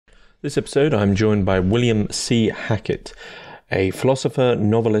This episode, I'm joined by William C. Hackett, a philosopher,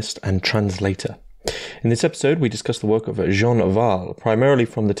 novelist, and translator. In this episode, we discuss the work of Jean Wahl, primarily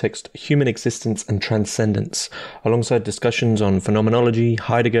from the text Human Existence and Transcendence, alongside discussions on phenomenology,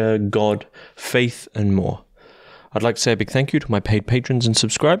 Heidegger, God, faith, and more. I'd like to say a big thank you to my paid patrons and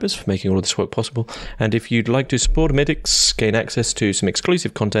subscribers for making all of this work possible. And if you'd like to support Hermitix, gain access to some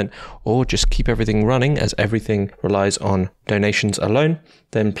exclusive content, or just keep everything running as everything relies on donations alone,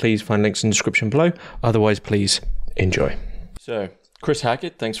 then please find links in the description below. Otherwise, please enjoy. So, Chris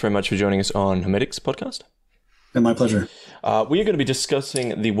Hackett, thanks very much for joining us on Hermitix podcast. My pleasure. We are going to be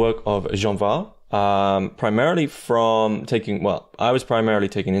discussing the work of Jean Wahl. Primarily from I was primarily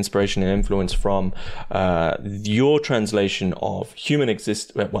taking inspiration and influence from your translation of Human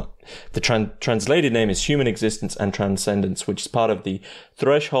Existence. Translated name is Human Existence and Transcendence, which is part of the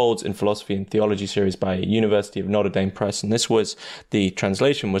Thresholds in Philosophy and Theology series by University of Notre Dame Press. And the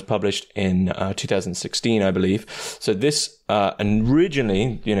translation was published in 2016, I believe. So this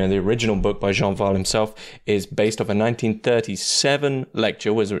originally, the original book by Jean Wahl himself is based off a 1937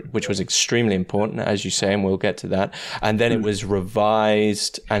 lecture, which was extremely important, as you say, and we'll get to that. And then it was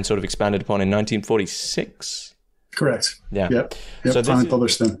revised and sort of expanded upon in 1946. Correct. Yeah. Yep. So finally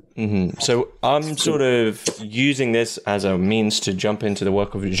published then. Mm-hmm. So I'm sort of using this as a means to jump into the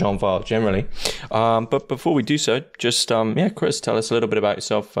work of Jean Wahl generally. But before we do so, just Chris, tell us a little bit about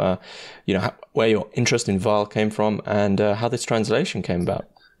yourself. Where your interest in Wahl came from and how this translation came about.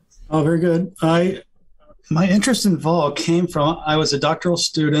 Oh, very good. My interest in Wahl came from I was a doctoral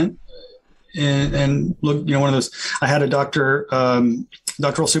student. And look, one of those, I had a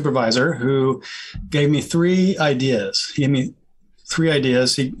doctoral supervisor who gave me three ideas. He gave me three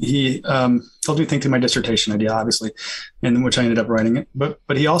ideas. He told me to think through my dissertation idea, obviously, in which I ended up writing it. But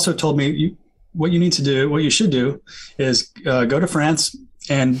he also told me what you should do is go to France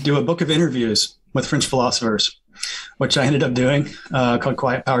and do a book of interviews with French philosophers, which I ended up doing, called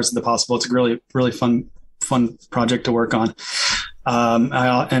Quiet Powers of the Possible. It's a really, really fun project to work on.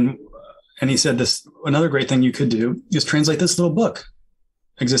 And he said another great thing you could do is translate this little book,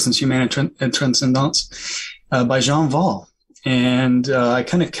 Existence, Human and Transcendence, by Jean Wahl. And I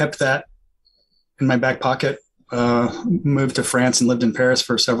kind of kept that in my back pocket, moved to France and lived in Paris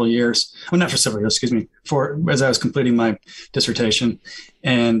for several years. Well, not for several years, excuse me, as I was completing my dissertation,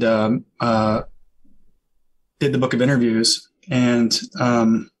 and did the book of interviews and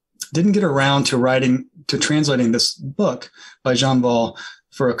didn't get around to translating this book by Jean Wahl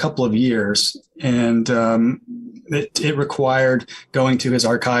for a couple of years. And it required going to his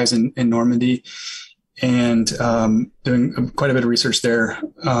archives in Normandy and doing quite a bit of research there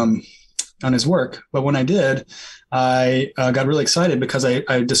on his work. But when I did, I got really excited because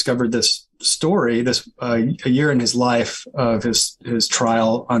I discovered this story, a year in his life of his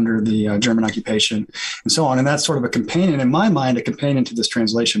trial under the German occupation and so on. And that's sort of a companion, in my mind, a companion to this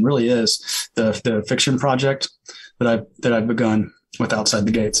translation really is the fiction project that I've begun with Outside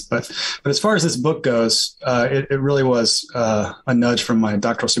the Gates. But as far as this book goes, it really was a nudge from my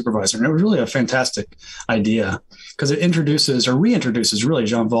doctoral supervisor. And it was really a fantastic idea because it reintroduces really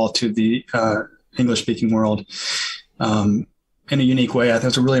Jean Wahl to the English-speaking world in a unique way. I think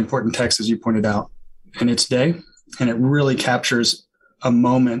it's a really important text, as you pointed out, in its day. And it really captures a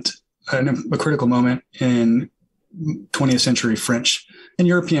moment, a critical moment in 20th century French and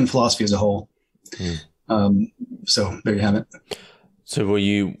European philosophy as a whole. So there you have it. So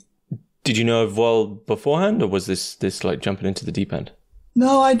did you know of Wahl beforehand, or was this like jumping into the deep end?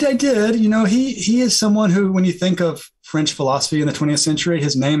 No, I did. He is someone who, when you think of French philosophy in the 20th century,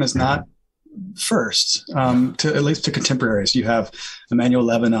 his name is not first, at least to contemporaries. You have Emmanuel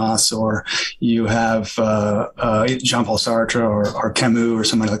Levinas, or you have Jean-Paul Sartre or Camus or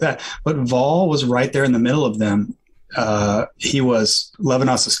somebody like that. But Wahl was right there in the middle of them. He was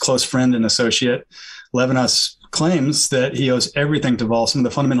Levinas's close friend and associate. Levinas claims that he owes everything to Wahl. Some of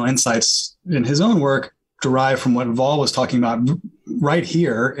the fundamental insights in his own work derive from what Wahl was talking about right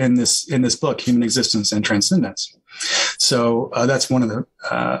here in this book, Human Existence and Transcendence. So that's one of the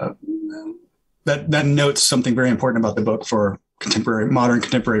that notes something very important about the book for modern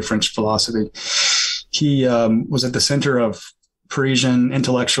contemporary French philosophy. He was at the center of Parisian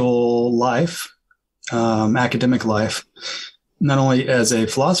intellectual life, academic life, not only as a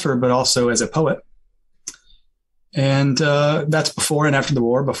philosopher but also as a poet. And that's before and after the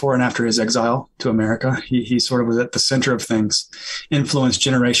war, before and after his exile to America. He sort of was at the center of things, influenced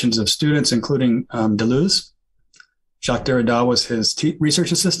generations of students, including Deleuze. Jacques Derrida was his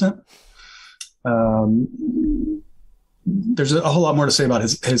research assistant. There's a whole lot more to say about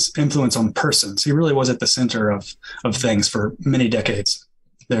his influence on persons. He really was at the center of things for many decades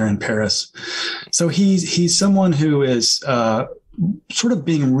there in Paris. So he's someone who is sort of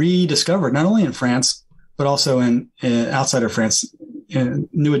being rediscovered, not only in France, but also in outside of France.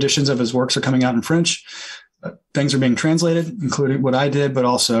 New editions of his works are coming out in French. Things are being translated, including what I did, but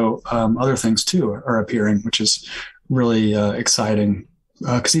also other things too are appearing, which is really exciting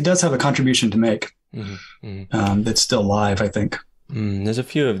because he does have a contribution to make that's still live, I think. There's a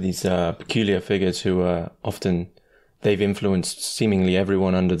few of these peculiar figures who are often, they've influenced seemingly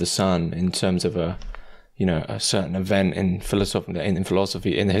everyone under the sun in terms of a certain event in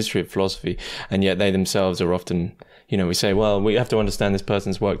philosophy, in the history of philosophy, and yet they themselves are often, we say, well, we have to understand this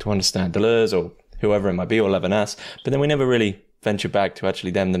person's work to understand Deleuze or whoever it might be, or Levinas, but then we never really venture back to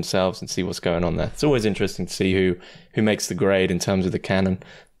actually them themselves and see what's going on there. It's always interesting to see who makes the grade in terms of the canon.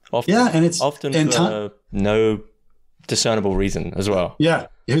 Often, and it's often for no discernible reason as well. Yeah,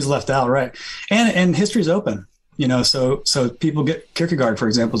 who's left out, right? And history's open, so people get Kierkegaard, for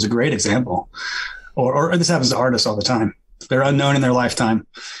example, is a great example. Or this happens to artists all the time. They're unknown in their lifetime,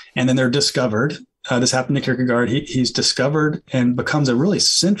 and then they're discovered. This happened to Kierkegaard. He's discovered and becomes a really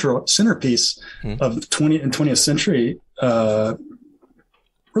centerpiece of mid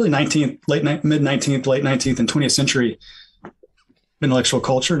 19th, late 19th and 20th century intellectual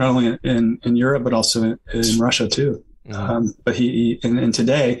culture, not only in Europe but also in Russia too. But and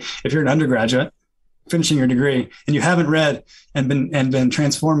today, if you're an undergraduate finishing your degree and you haven't read and been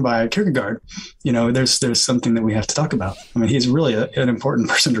transformed by Kierkegaard, there's something that we have to talk about. I mean, he's really an important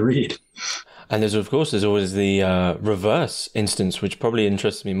person to read. And there's always the reverse instance, which probably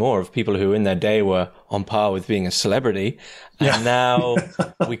interests me more, of people who in their day were on par with being a celebrity, and now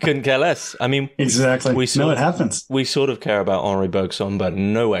we couldn't care less. I mean, exactly. It happens. We sort of care about Henri Bergson, but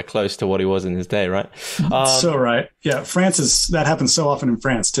nowhere close to what he was in his day, right? So right. Yeah. That happens so often in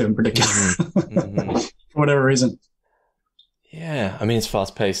France too, in particular, for whatever reason. Yeah. I mean, it's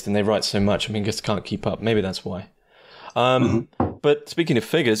fast paced and they write so much. I mean, just can't keep up. Maybe that's why. But speaking of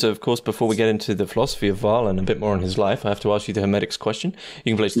figures, of course, before we get into the philosophy of Wahl and a bit more on his life, I have to ask you the Hermitix question.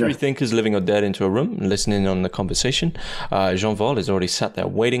 You can place three thinkers, living or dead, into a room and listen in on the conversation. Jean Wahl is already sat there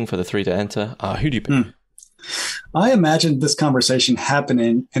waiting for the three to enter. Who do you pick? I imagined this conversation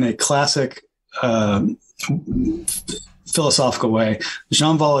happening in a classic philosophical way.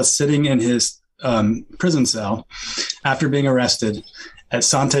 Jean Wahl is sitting in his prison cell after being arrested at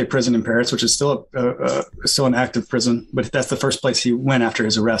Santé prison in Paris, which is still an active prison, but that's the first place he went after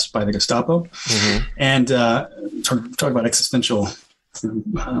his arrest by the Gestapo. And talk about existential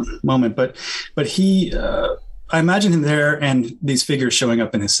moment. But he, I imagine him there and these figures showing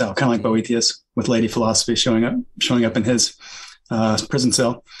up in his cell, kind of like Boethius with Lady Philosophy showing up in his prison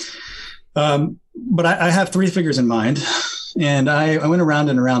cell. But I have three figures in mind, and I went around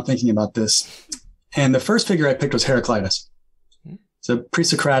and around thinking about this. And the first figure I picked was Heraclitus. It's a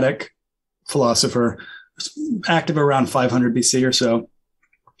pre-Socratic philosopher, active around 500 BC or so.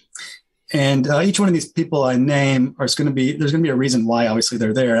 And each one of these people I name there's going to be a reason why obviously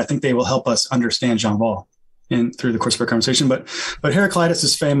they're there. I think they will help us understand Jean Wahl through the course of our conversation. But Heraclitus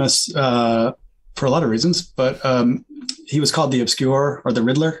is famous for a lot of reasons, but he was called the Obscure or the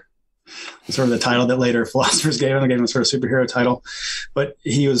Riddler, sort of the title that later philosophers gave him. They gave him a sort of superhero title. But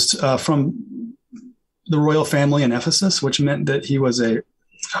he was from the royal family in Ephesus, which meant that he was a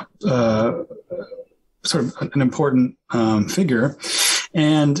sort of an important figure.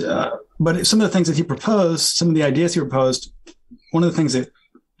 And but some of the things that he proposed, some of the ideas he proposed, one of the things that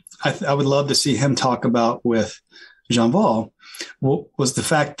I would love to see him talk about with Jean Wahl was the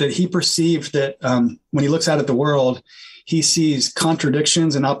fact that he perceived that when he looks out at the world, he sees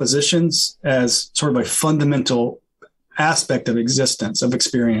contradictions and oppositions as sort of a fundamental aspect of existence, of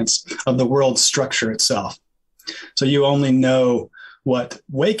experience, of the world's structure itself. So you only know what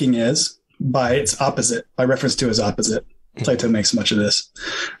waking is by its opposite, by reference to his opposite. Plato makes much of this,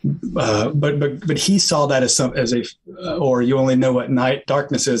 but he saw that or you only know what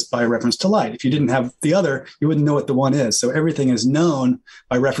darkness is by reference to light. If you didn't have the other, you wouldn't know what the one is. So everything is known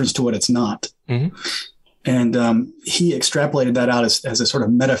by reference to what it's not. And he extrapolated that out as a sort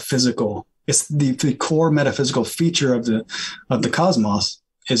of metaphysical. It's the core metaphysical feature of the cosmos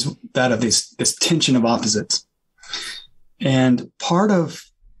is that of this tension of opposites. And part of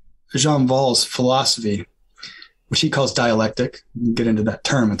Jean Wahl's philosophy, which he calls dialectic, we'll get into that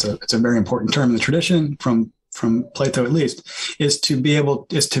term. It's a very important term in the tradition from Plato at least, is to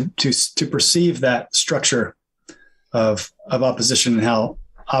perceive that structure of opposition and how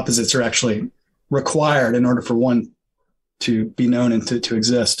opposites are actually required in order for one to be known and to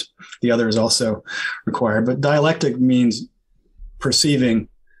exist. The other is also required. But dialectic means perceiving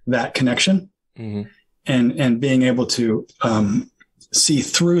that connection and being able to see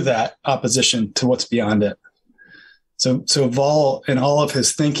through that opposition to what's beyond it. So Wahl, in all of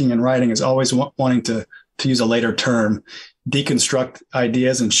his thinking and writing, is always wanting to use a later term, deconstruct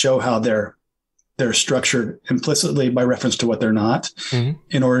ideas and show how they're structured implicitly by reference to what they're not,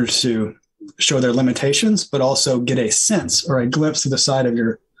 in order to show their limitations, but also get a sense or a glimpse to the side of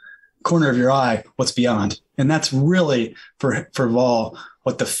your corner of your eye, what's beyond. And that's really for Wahl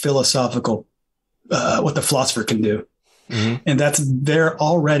what the philosopher can do. And that's there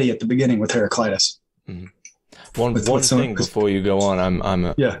already at the beginning with Heraclitus. One thing before you go on,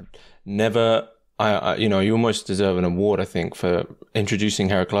 you almost deserve an award, I think, for introducing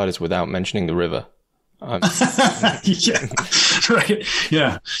Heraclitus without mentioning the river. Yeah, right.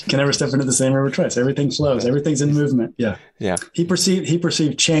 Yeah, can never step into the same river twice. Everything flows. Everything's in movement. Yeah. He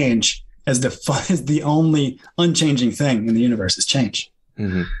perceived change as the only unchanging thing in the universe is change.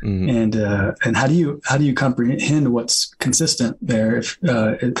 And how do you comprehend what's consistent there?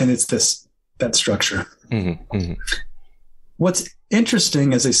 And it's that structure. What's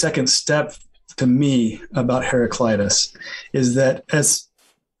interesting as a second step to me about Heraclitus is that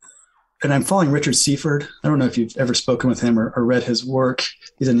and I'm following Richard Seaford. I don't know if you've ever spoken with him or read his work.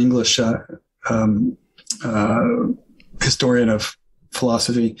 He's an English historian of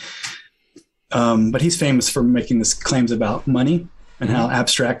philosophy. But he's famous for making these claims about money and how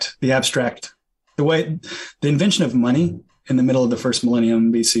the invention of money in the middle of the first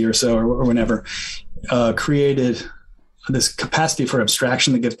millennium BC or so, or whenever, created this capacity for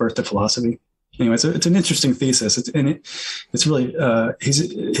abstraction that gives birth to philosophy. Anyway, it's an interesting thesis. It's really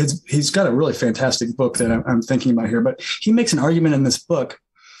he's got a really fantastic book that I'm thinking about here. But he makes an argument in this book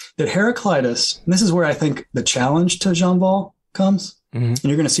that Heraclitus, and this is where I think the challenge to Jean Wahl comes, and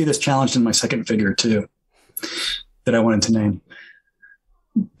you're going to see this challenged in my second figure too, that I wanted to name.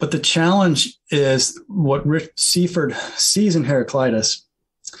 But the challenge is what Seaford sees in Heraclitus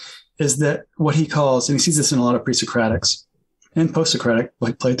is that what he calls, and he sees this in a lot of pre-Socratics and post-Socratic,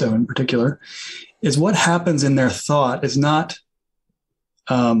 like Plato in particular, is what happens in their thought is not,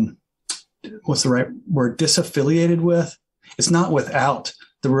 what's the right word, disaffiliated with. It's not without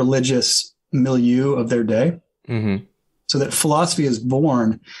the religious milieu of their day. So that philosophy is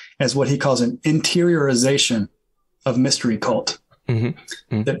born as what he calls an interiorization of mystery cult.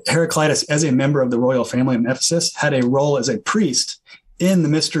 That Heraclitus, as a member of the royal family of Ephesus, had a role as a priest in the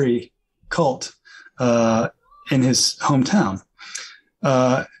mystery cult in his hometown.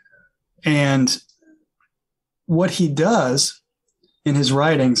 And what he does in his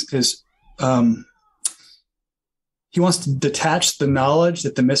writings is he wants to detach the knowledge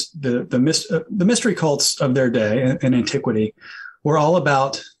that the mystery cults of their day in antiquity were all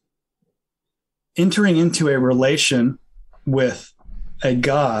about entering into a relation with a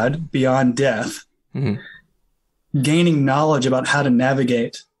god beyond death, gaining knowledge about how to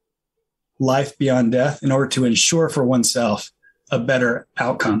navigate life beyond death in order to ensure for oneself a better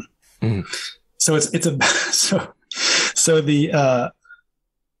outcome. So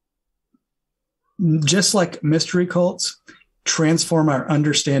just like mystery cults transform our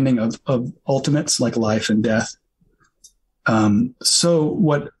understanding of ultimates like life and death. So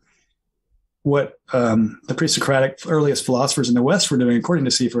what the pre-Socratic earliest philosophers in the West were doing, according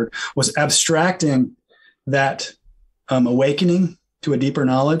to Seaford, was abstracting that awakening to a deeper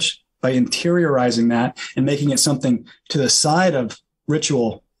knowledge by interiorizing that and making it something to the side of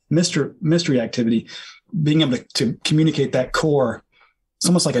ritual mystery activity, being able to communicate that core. It's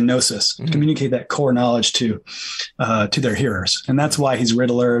almost like a gnosis, communicate that core knowledge to their hearers. And that's why he's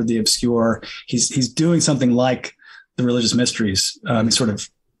Riddler, the obscure. He's doing something like the religious mysteries, sort of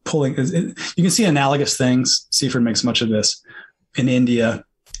pulling. You can see analogous things. Seaford makes much of this in India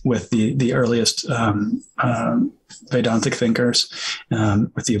with the earliest Vedantic thinkers,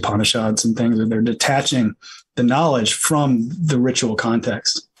 with the Upanishads and things. They're detaching the knowledge from the ritual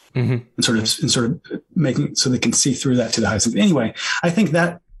context. And sort of making so they can see through that to the highest. Anyway, I think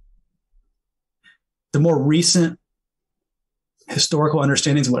that the more recent historical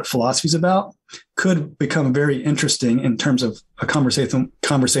understandings of what philosophy is about could become very interesting in terms of a conversation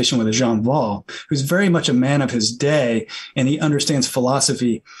with a Jean Wahl, who's very much a man of his day, and he understands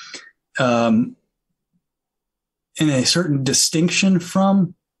philosophy in a certain distinction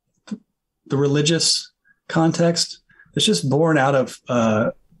from the religious context. It's just born out of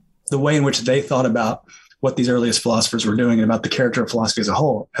the way in which they thought about what these earliest philosophers were doing and about the character of philosophy as a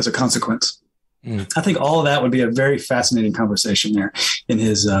whole, as a consequence. I think all of that would be a very fascinating conversation there in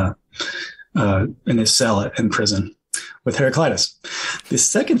his cell in prison with Heraclitus. The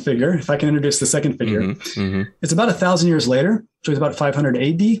second figure, if I can introduce the second figure, it's about 1,000 years later. So it's about 500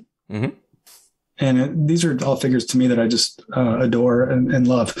 AD. these are all figures to me that I just adore and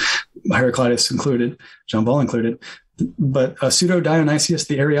love, Heraclitus included, Jean Wahl included. But Pseudo-Dionysius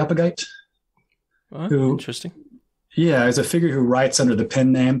the Areopagite, who, interesting. Yeah, is a figure who writes under the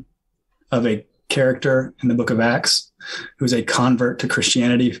pen name of a character in the book of Acts, who's a convert to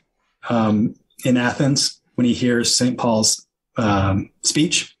Christianity in Athens when he hears St. Paul's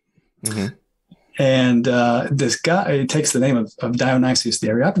speech. Mm-hmm. And this guy takes the name of Dionysius the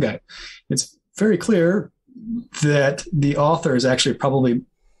Areopagite. It's very clear that the author is actually probably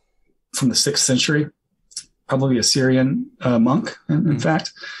from the 6th century, probably a Syrian monk, in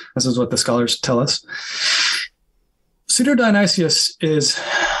fact. This is what the scholars tell us. Pseudo-Dionysius is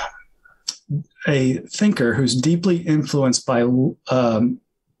a thinker who's deeply influenced by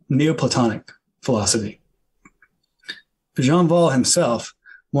Neoplatonic philosophy. Jean Wahl himself,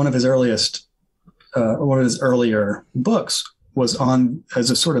 one of his earlier books was on as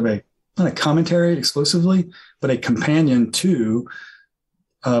a sort of not a commentary exclusively, but a companion to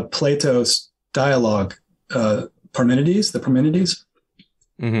Plato's dialogue, the Parmenides.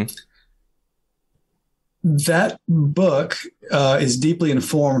 Mm-hmm. That book is deeply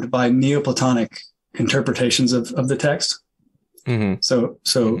informed by Neoplatonic interpretations of the text. Mm-hmm. So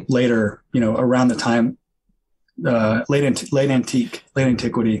mm-hmm. Later, around the time, late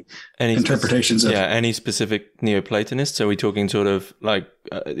antiquity interpretations of any specific Neoplatonists. So are we talking sort of like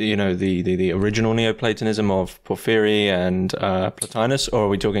the original Neoplatonism of Porphyry and Plotinus, or are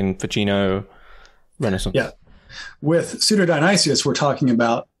we talking Ficino, Renaissance? Yeah, with Pseudo-Dionysius, we're talking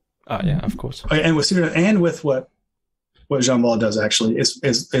about. Of course. And with what Jean Wahl does actually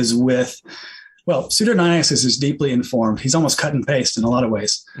is with. Well, Pseudo-Dionysius is deeply informed. He's almost cut and paste in a lot of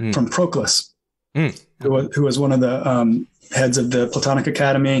ways from Proclus. Who was one of the heads of the Platonic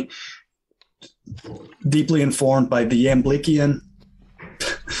Academy, deeply informed by the Iamblician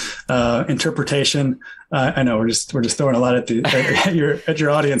interpretation. I know we're just throwing a lot at your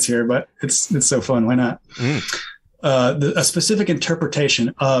audience here, but it's so fun. Why not? A specific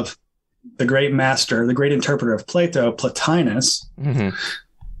interpretation of the great master, the great interpreter of Plato, Plotinus. Mm-hmm.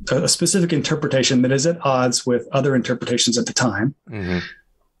 A specific interpretation that is at odds with other interpretations at the time. Mm-hmm.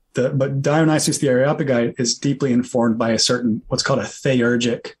 But Dionysius the Areopagite is deeply informed by a certain, what's called a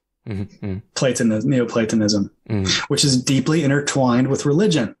theurgic Neoplatonism, which is deeply intertwined with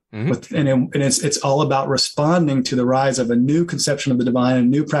religion. And it's all about responding to the rise of a new conception of the divine, a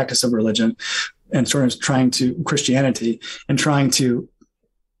new practice of religion, and sort of Christianity, and trying to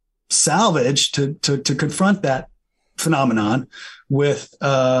salvage, to confront that phenomenon with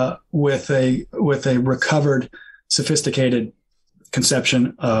a recovered, sophisticated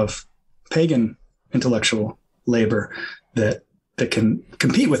conception of pagan intellectual labor that can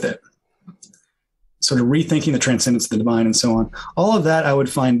compete with it, sort of rethinking the transcendence of the divine and so on. All of that I would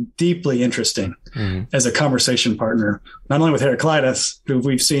find deeply interesting as a conversation partner, not only with Heraclitus, who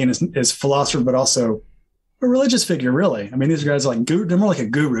we've seen as philosopher, but also a religious figure, really. I mean, these guys are they're more like a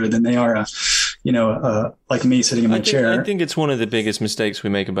guru than they are like me sitting in my chair. I think it's one of the biggest mistakes we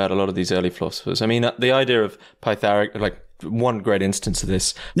make about a lot of these early philosophers. I mean, the idea of Pythagoras, one great instance of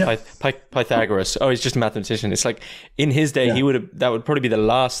this, Pythagoras, he's just a mathematician. It's like in his day, that would probably be the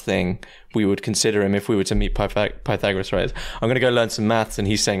last thing we would consider him if we were to meet Pythagoras, right? I'm going to go learn some maths, and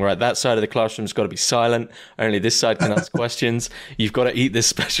he's saying, right, that side of the classroom's got to be silent. Only this side can ask questions. You've got to eat this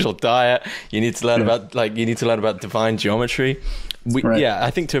special diet. You need to learn about divine geometry. I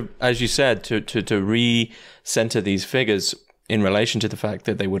think as you said, to re-center these figures in relation to the fact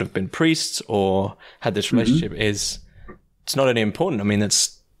that they would have been priests or had this relationship it's not only important. I mean,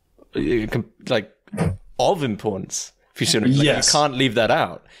 it's of importance. If you see what I mean, you can't leave that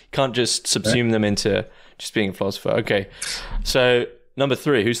out. You can't just subsume them into just being a philosopher. Okay, so number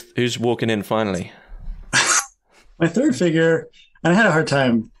 3, who's walking in finally? My third figure, and I had a hard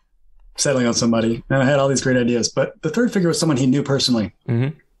time settling on somebody, and I had all these great ideas, but the third figure was someone he knew personally.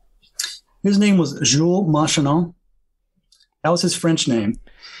 Mm-hmm. His name was Jules Maschernon. That was his French name.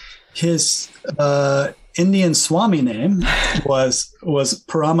 His Indian Swami name was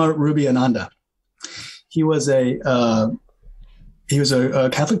Parama Rubiananda. He was a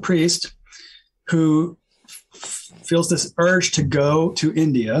Catholic priest who feels this urge to go to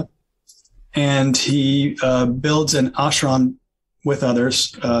India, and he builds an ashram with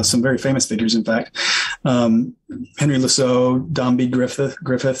others, some very famous figures, in fact, Henry Lassault, Dombey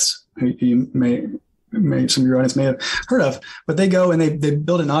Griffiths, who you may some of your audience may have heard of, but they go and they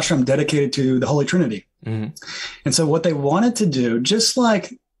build an ashram dedicated to the Holy Trinity. Mm-hmm. And so what they wanted to do, just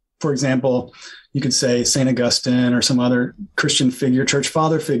like, for example, you could say St. Augustine or some other Christian figure, church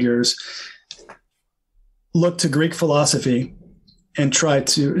father figures, look to Greek philosophy and try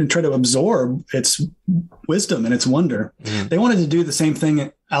to absorb its wisdom and its wonder. Mm-hmm. They wanted to do the same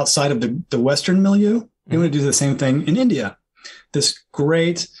thing outside of the Western milieu. They want to do the same thing in India. This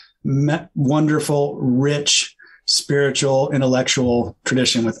great, wonderful, rich, spiritual, intellectual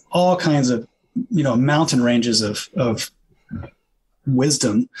tradition with all kinds of, mountain ranges of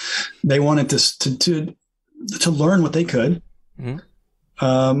wisdom. They wanted to learn what they could from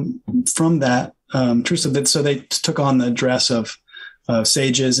that truth. So they took on the dress of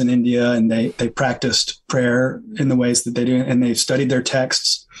sages in India, and they practiced prayer in the ways that they do, and they studied their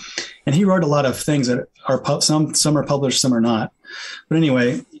texts. And he wrote a lot of things that are some are published, some are not. But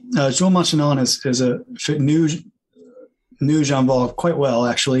anyway, Jean Wahl knew Jean Wahl quite well,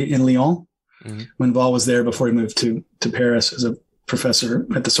 actually, in Lyon, when Wahl was there before he moved to Paris as a professor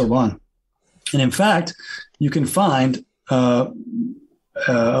at the Sorbonne. And in fact, you can find a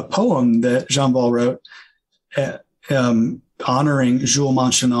poem that Jean Wahl wrote honoring Jules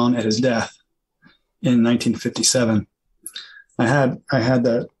Manchenon at his death in 1957. I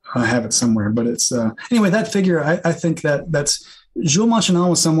have it somewhere, but it's anyway, that figure, I think that's Jules Manchenon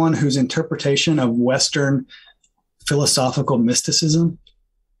was someone whose interpretation of Western philosophical mysticism,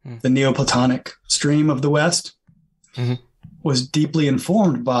 the Neoplatonic stream of the West, was deeply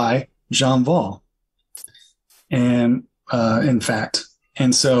informed by Jean Wahl. And in fact,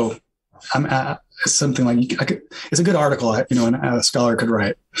 and so it's something like it's a good article, a scholar could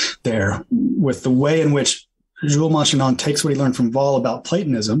write there with the way in which Jules Manchenon takes what he learned from Wahl about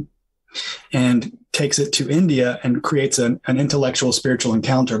Platonism and takes it to India and creates an intellectual spiritual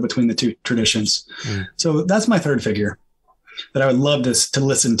encounter between the two traditions. So that's my third figure that I would love to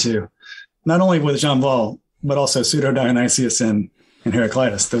listen to, not only with Jean Wahl, but also Pseudo-Dionysius and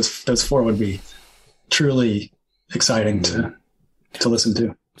Heraclitus. Those four would be truly exciting to listen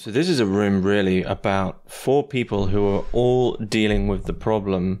to. So this is a room really about four people who are all dealing with the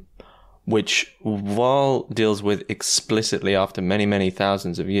problem which Wahl deals with explicitly after many, many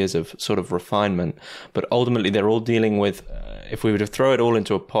thousands of years of sort of refinement. But ultimately, they're all dealing with, if we were to throw it all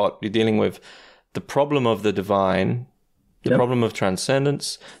into a pot, you're dealing with the problem of the divine, the problem of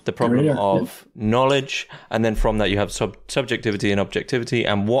transcendence, the problem of knowledge, and then from that you have subjectivity and objectivity,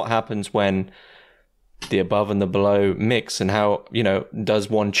 and what happens when the above and the below mix, and how, does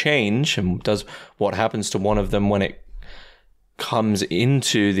one change, and does what happens to one of them when it comes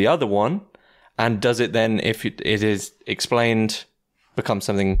into the other one, and does it then, if it is explained, become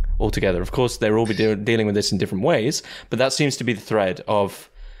something altogether? Of course, they'll all be dealing with this in different ways, but that seems to be the thread of.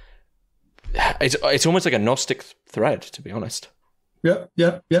 It's almost like a Gnostic thread, to be honest. Yep.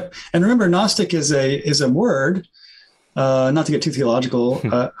 And remember, Gnostic is a word. Not to get too theological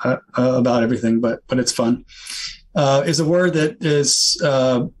about everything, but it's fun. Is a word that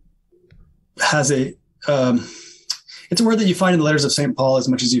has a. It's a word that you find in the letters of St. Paul as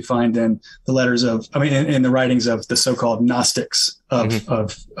much as you find in the letters in the writings of the so-called Gnostics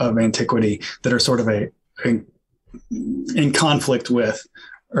of antiquity that are sort of in conflict with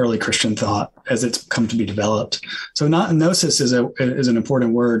early Christian thought as it's come to be developed. So gnosis is an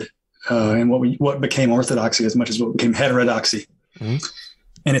important word in what became orthodoxy as much as what became heterodoxy. And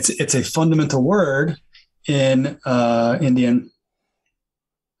it's a fundamental word in Indian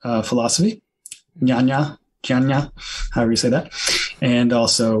philosophy, jnana, however you say that, and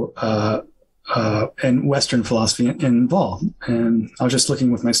also in Western philosophy in Wahl. And I was just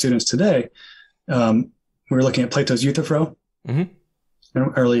looking with my students today. We were looking at Plato's Euthyphro, an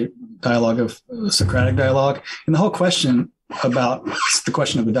early dialogue of Socratic dialogue, and the whole question about the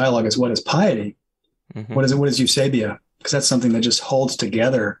question of the dialogue is, what is piety? What is it? What is eusebia? Because that's something that just holds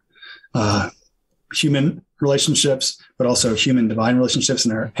together human relationships, but also human divine relationships,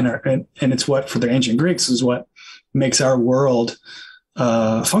 and it's what, for the ancient Greeks, is what makes our world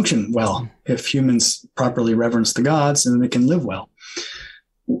function well. If humans properly reverence the gods, then they can live well.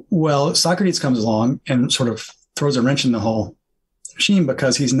 Well, Socrates comes along and sort of throws a wrench in the whole machine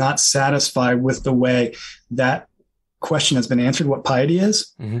because he's not satisfied with the way that question has been answered, what piety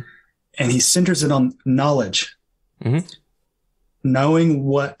is, and he centers it on knowledge, knowing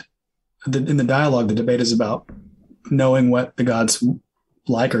what. In the dialogue, the debate is about knowing what the gods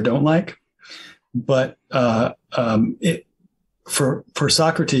like or don't like. But for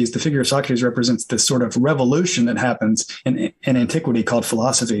Socrates, the figure of Socrates represents this sort of revolution that happens in antiquity called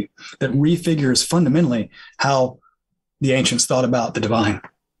philosophy that refigures fundamentally how the ancients thought about the divine.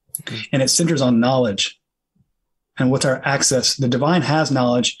 And it centers on knowledge. And what's our access? The divine has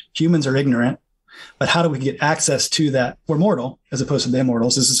knowledge. Humans are ignorant. But how do we get access to that? We're mortal as opposed to the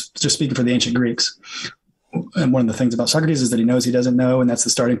immortals. This is just speaking for the ancient Greeks. And one of the things about Socrates is that he knows he doesn't know, and that's the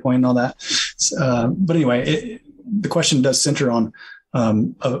starting point and all that. But anyway, the question does center on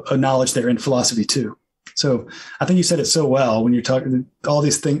a knowledge there in philosophy too. So I think you said it so well when you're talking all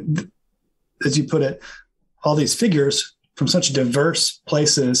these things, as you put it, all these figures from such diverse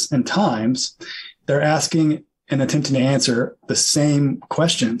places and times, they're asking and attempting to answer the same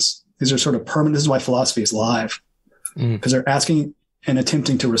questions. These are sort of permanent. This is why philosophy is live, because they're asking and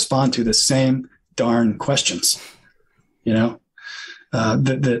attempting to respond to the same darn questions. You know,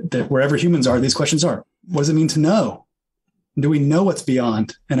 that wherever humans are, these questions are. What does it mean to know? Do we know what's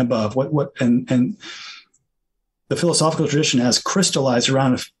beyond and above? And the philosophical tradition has crystallized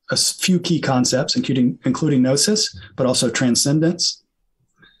around a few key concepts, including gnosis, but also transcendence,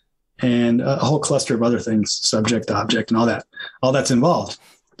 and a whole cluster of other things, subject, object, and all that's involved.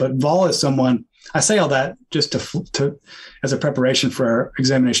 But Wahl is someone, I say all that just to as a preparation for our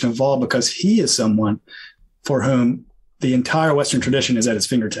examination of Wahl, because he is someone for whom the entire Western tradition is at his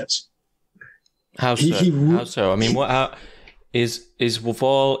fingertips. How so? How so? I mean, how is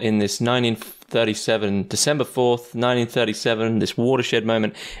Wahl in this 1937, December 4th, 1937, this watershed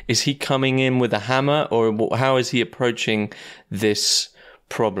moment, is he coming in with a hammer, or how is he approaching this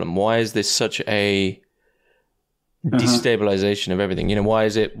problem? Why is this such a destabilization of everything? You know, why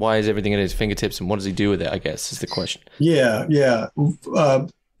is everything at his fingertips, and what does he do with it, I guess, is the question. Yeah.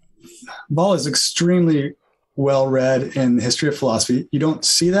 Wahl is extremely well read in the history of philosophy. You don't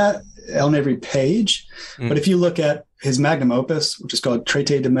see that on every page, but if you look at his magnum opus, which is called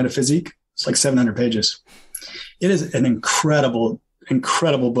Traité de Métaphysique, it's like 700 pages. It is an incredible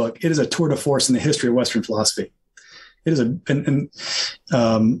book. It is a tour de force in the history of Western philosophy. It is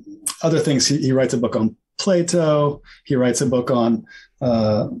other things. He writes a book on Plato. He writes a book on,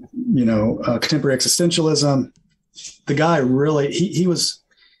 contemporary existentialism. The guy really, he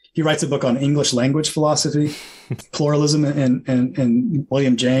writes a book on English language philosophy, pluralism, and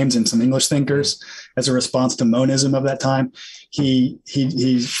William James and some English thinkers as a response to monism of that time. He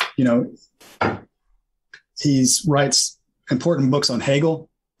writes important books on Hegel.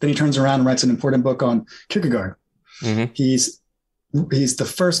 Then he turns around and writes an important book on Kierkegaard. Mm-hmm. He's the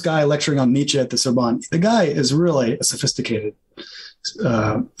first guy lecturing on Nietzsche at the Sorbonne. The guy is really a sophisticated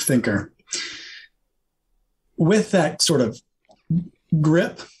thinker. With that sort of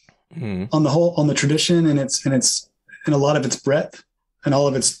grip on the tradition and a lot of its breadth and all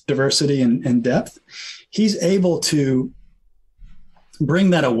of its diversity and depth, he's able to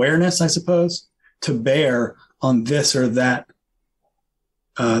bring that awareness, I suppose, to bear on this or that,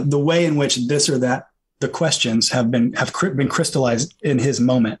 the way in which this or that, the questions have been crystallized in his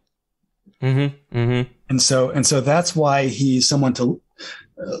moment. Mm-hmm. Mm-hmm. And so that's why he's someone to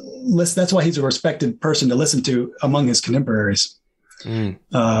listen. That's why he's a respected person to listen to among his contemporaries. We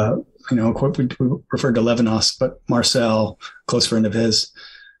referred to Levinas, but Marcel, close friend of his,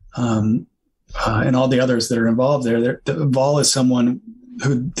 and all the others that are involved there. Wahl is someone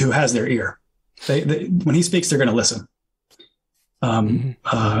who has their ear. They when he speaks, they're going to listen.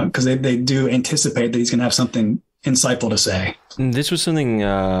 Because they do anticipate that he's going to have something insightful to say. This was something,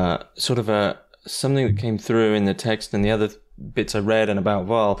 something that came through in the text and the other bits I read and about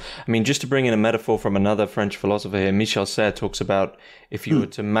Wahl. I mean, just to bring in a metaphor from another French philosopher here, Michel Serres talks about if you were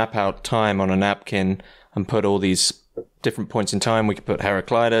to map out time on a napkin and put all these different points in time, we could put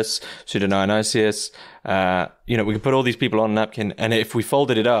Heraclitus, Pseudo-Dionysius, we could put all these people on a napkin, and if we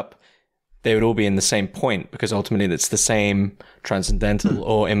folded it up, they would all be in the same point, because ultimately it's the same transcendental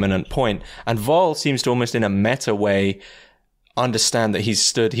or immanent point. And Wahl seems to almost in a meta way understand that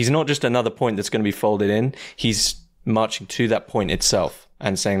he's not just another point that's going to be folded in. He's marching to that point itself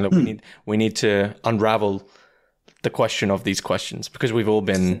and saying, look, we need to unravel the question of these questions, because we've all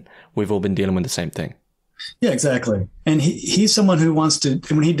been dealing with the same thing. Yeah, exactly. And he's someone who wants to,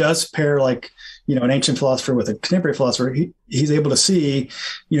 when he does pair an ancient philosopher with a contemporary philosopher, he's able to see,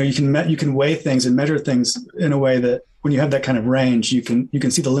 you can weigh things and measure things in a way that when you have that kind of range, you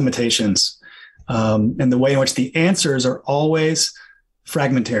can see the limitations, and the way in which the answers are always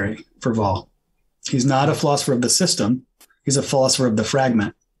fragmentary for Wahl. He's not a philosopher of the system. He's a philosopher of the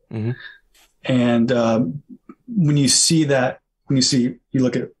fragment. Mm-hmm. And when you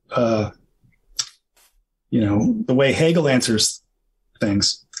look at, the way Hegel answers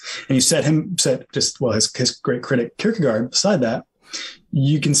things, and you set his great critic Kierkegaard beside that,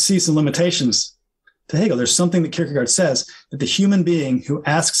 you can see some limitations to Hegel. There's something that Kierkegaard says, that the human being who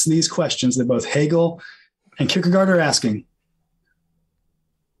asks these questions that both Hegel and Kierkegaard are asking,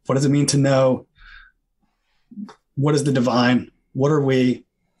 what does it mean to know? What is the divine? What are we?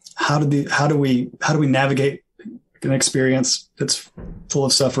 How do we navigate an experience that's full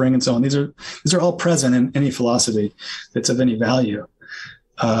of suffering and so on? These are all present in any philosophy that's of any value.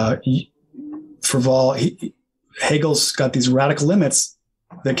 For Wahl, Hegel's got these radical limits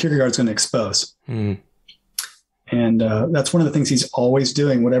that Kierkegaard's going to expose. And that's one of the things he's always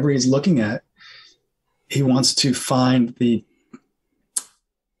doing. Whatever he's looking at, he wants to find the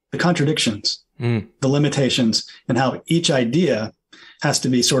contradictions, the limitations, and how each idea has to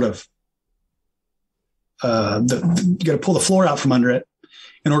be sort of, you got to pull the floor out from under it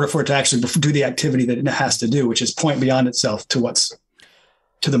in order for it to actually do the activity that it has to do, which is point beyond itself to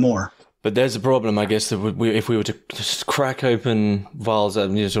the more. But there's a problem, I guess, that if we were to just crack open Wahl's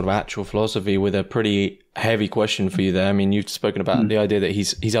sort of actual philosophy with a pretty heavy question for you there. I mean, you've spoken about the idea that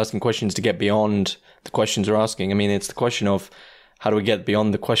he's asking questions to get beyond the questions we're asking. I mean, it's the question of how do we get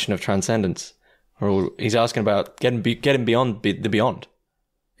beyond the question of transcendence? Or he's asking about getting beyond the beyond.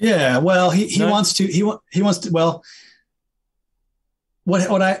 Yeah, well, he wants to. Well,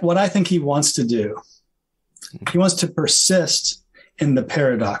 what I think he wants to do, he wants to persist in the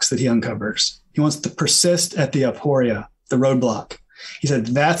paradox that he uncovers. He wants to persist at the aporia, the roadblock. He said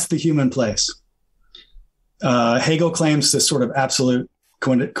that's the human place. Hegel claims this sort of absolute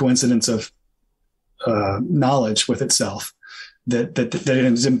coincidence of knowledge with itself, that it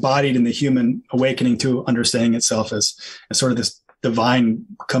is embodied in the human awakening to understanding itself as sort of this divine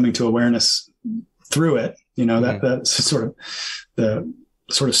coming to awareness through it. You know, that's sort of the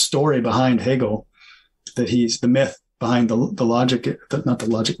sort of story behind Hegel, that he's the myth behind the logic, not the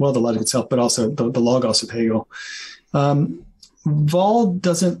logic, well, the logic itself, but also the logos of Hegel. Wahl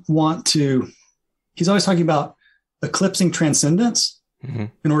doesn't want to, he's always talking about eclipsing transcendence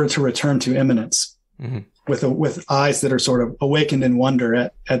in order to return to immanence with eyes that are sort of awakened in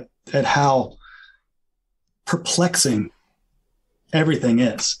wonder at how perplexing everything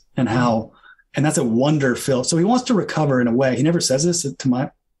is and that's a wonder filled. So he wants to recover in a way. He never says this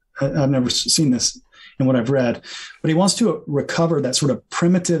I've never seen this in what I've read, but he wants to recover that sort of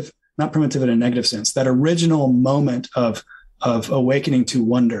primitive, not primitive in a negative sense, that original moment of awakening to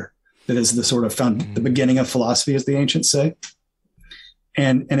wonder that is the sort of the beginning of philosophy, as the ancients say.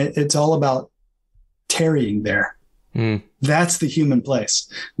 And it's all about tarrying there. That's the human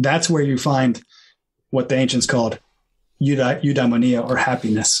place. That's where you find what the ancients called eudaimonia, or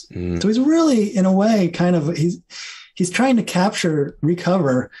happiness. So he's really, in a way, kind of, he's trying to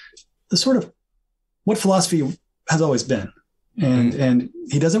recover the sort of what philosophy has always been. And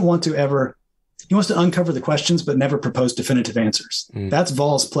he doesn't want to he wants to uncover the questions, but never propose definitive answers. That's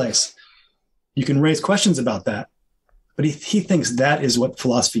Wahl's place. You can raise questions about that, but he thinks that is what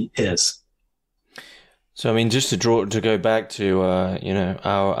philosophy is. So, I mean, just to go back to,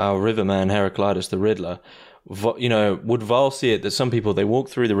 our riverman, Heraclitus, the Riddler, would Wahl see it that some people, they walk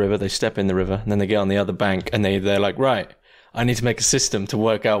through the river, they step in the river, and then they get on the other bank, and they're like, right, I need to make a system to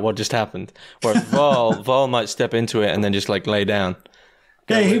work out what just happened. Whereas Wahl might step into it and then just like lay down.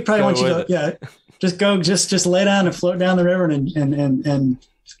 Yeah, he probably wants you to, just lay down and float down the river and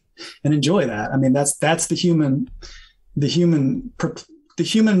enjoy that. I mean, that's the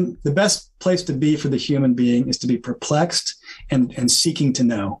best place to be for the human being is to be perplexed and seeking to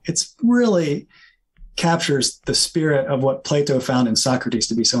know. It's really captures the spirit of what Plato found in Socrates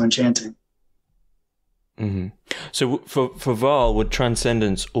to be so enchanting. So for Wahl, would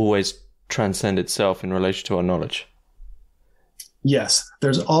transcendence always transcend itself in relation to our knowledge? Yes.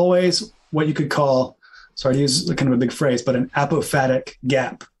 There's always what you could call, sorry to use kind of a big phrase, but an apophatic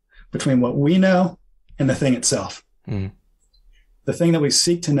gap between what we know and the thing itself. The thing that we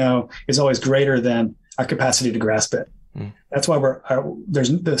seek to know is always greater than our capacity to grasp it. That's why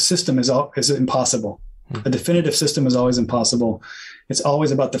the system is impossible. A definitive system is always impossible. It's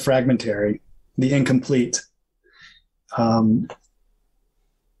always about the fragmentary, the incomplete, the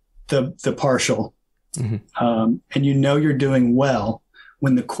partial. And you're doing well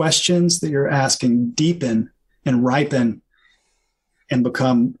when the questions that you're asking deepen and ripen and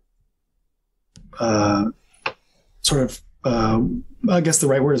become I guess the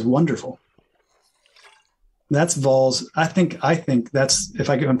right word is wonderful. That's Wahl's. I think that's, if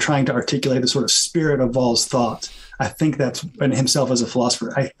I'm trying to articulate the sort of spirit of Wahl's thought, I think that's, and himself as a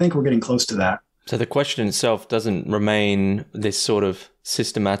philosopher, I think we're getting close to that. So the question itself doesn't remain this sort of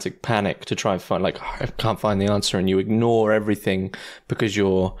systematic panic to try and find, like, I can't find the answer, and you ignore everything because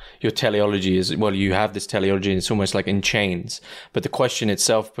your teleology is, well, you have this teleology and it's almost like in chains, but the question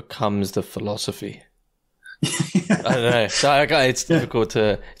itself becomes the philosophy. I don't know. So it's difficult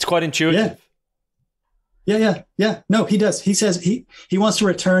it's quite intuitive. Yeah. No, he does. He says he wants to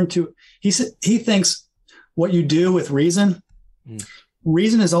return to, he thinks what you do with reason,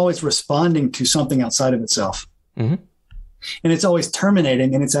 reason is always responding to something outside of itself. And it's always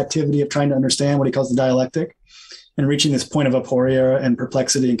terminating in its activity of trying to understand what he calls the dialectic. and reaching this point of aporia and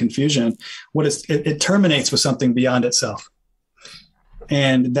perplexity and confusion, it terminates with something beyond itself.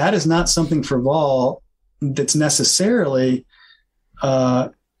 And that is not something for Wahl that's necessarily,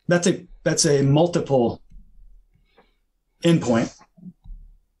 that's a multiple endpoint.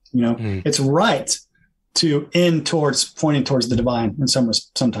 It's right to end towards pointing towards the divine in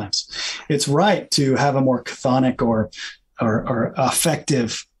sometimes. It's right to have a more chthonic or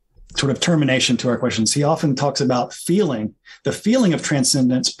affective sort of termination to our questions. He often talks about feeling. The feeling of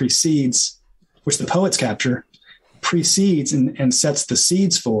transcendence precedes, which the poets capture, precedes and sets the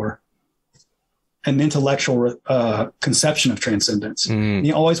seeds for an intellectual conception of transcendence. And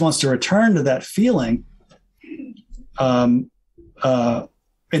he always wants to return to that feeling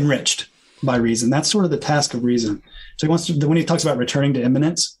enriched by reason. That's sort of the task of reason. So he wants to, when he talks about returning to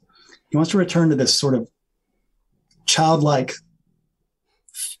immanence, he wants to return to this sort of childlike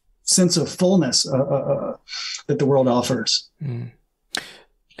sense of fullness that the world offers.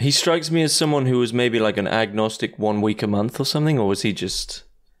 He strikes me as someone who was maybe like an agnostic 1 week a month or something, or was he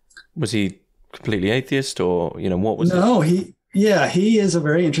completely atheist, or what was it? No, he is a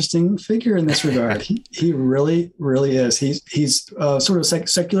very interesting figure in this regard. He really, really is. He's sort of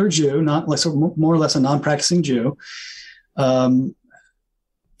secular Jew, not less, more or less a non-practicing Jew. During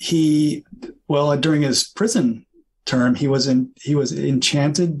his prison term, he was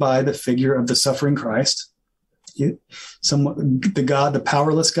enchanted by the figure of the suffering Christ. The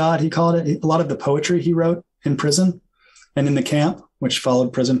powerless God, he called it. A lot of the poetry he wrote in prison and in the camp, which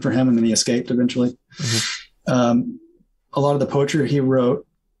followed prison for him, and then he escaped eventually. Mm-hmm. A lot of the poetry he wrote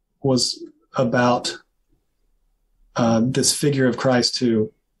was about this figure of Christ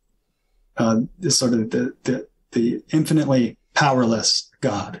who is sort of the infinitely powerless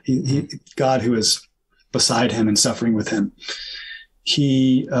God. God who is beside him and suffering with him.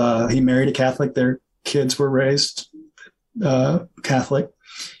 He married a Catholic. Their kids were raised Catholic.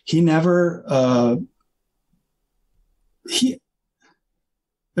 He never.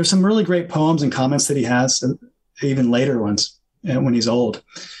 There's some really great poems and comments that he has, even later ones when he's old,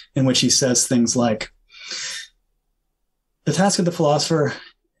 in which he says things like, the task of the philosopher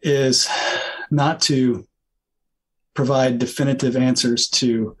is not to provide definitive answers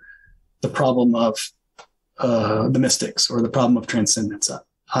to the problem of the mystics or the problem of transcendence.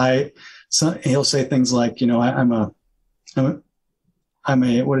 He'll say things like, I'm a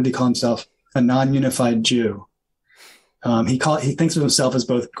what did he call himself? A non-unified Jew. He thinks of himself as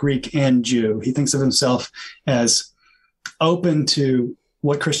both Greek and Jew. He thinks of himself as open to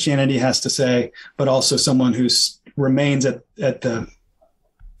what Christianity has to say, but also someone who remains at the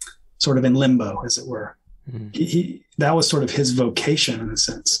sort of in limbo, as it were. Mm-hmm. That was sort of his vocation, in a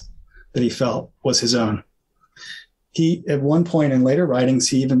sense, that he felt was his own. He, at one point in later writings,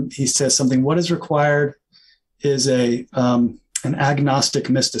 he says something. What is required is an agnostic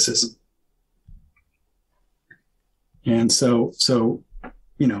mysticism. And so,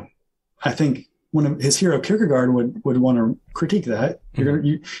 I think one of his hero Kierkegaard would want to critique that.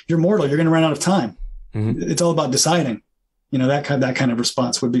 Mm-hmm. You're mortal. You're going to run out of time. Mm-hmm. It's all about deciding. That kind of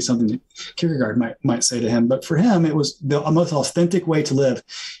response would be something that Kierkegaard might say to him. But for him, it was the most authentic way to live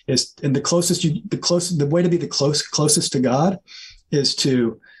is, and the way to be the closest to God is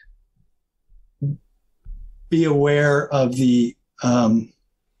to be aware of the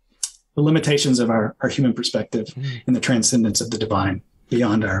limitations of our human perspective and the transcendence of the divine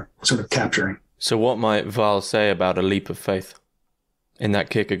beyond our sort of capturing. So what might Wahl say about a leap of faith in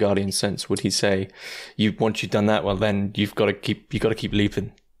that Kierkegaardian sense? Would he say, once you've done that, well, then you've got to keep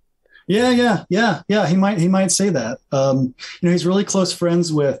leaping? Yeah. He might say that. He's really close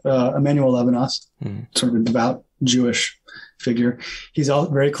friends with Emmanuel Levinas, sort of a devout Jewish figure. He's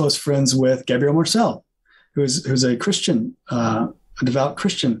very close friends with Gabriel Marcel, who's a Christian, a devout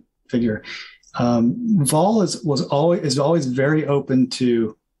Christian figure. Wahl is always very open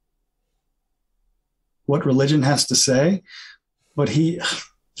to what religion has to say, but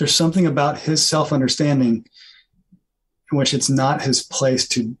there's something about his self-understanding in which it's not his place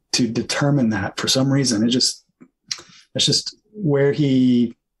to determine that for some reason. That's just where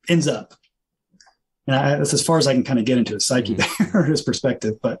he ends up. And that's as far as I can kind of get into his psyche there, or his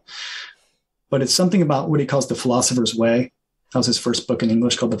perspective, but it's something about what he calls the philosopher's way. That was his first book in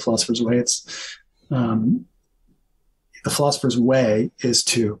English, called The Philosopher's Way. It's the philosopher's way is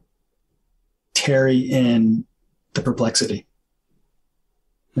to tarry in the perplexity.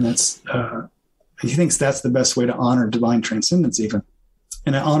 And that's, he thinks that's the best way to honor divine transcendence, even,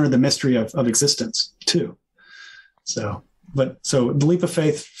 and to honor the mystery of existence too. So the leap of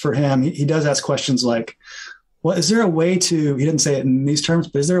faith for him, he does ask questions like, well, is there a way to, he didn't say it in these terms,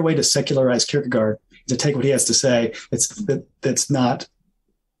 but is there a way to secularize Kierkegaard? He to take what he has to say. That's not.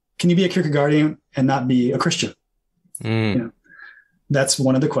 Can you be a Kierkegaardian and not be a Christian? You know, that's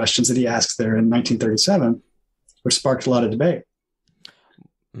one of the questions that he asks there in 1937, which sparked a lot of debate.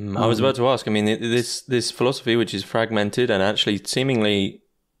 I was about to ask. I mean, this philosophy, which is fragmented and actually seemingly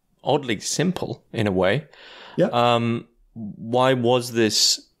oddly simple in a way. Yeah. Why was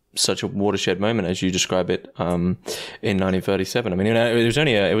this such a watershed moment, as you describe it, in 1937? I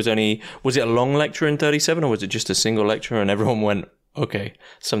mean, was it a long lecture in 37, or was it just a single lecture and everyone went, okay,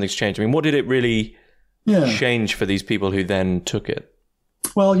 something's changed? I mean, what did it really change for these people who then took it?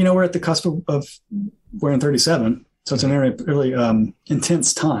 Well, we're at the cusp of we're in 37. So it's an really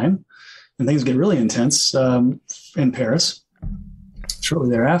intense time, and things get really intense in Paris shortly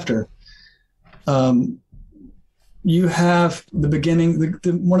thereafter. You have the beginning,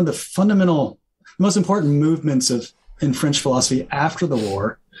 one of the fundamental, most important movements in French philosophy after the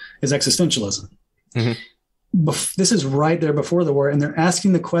war is existentialism. Mm-hmm. This is right there before the war, and they're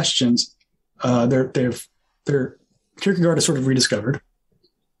asking the questions. Kierkegaard is sort of rediscovered.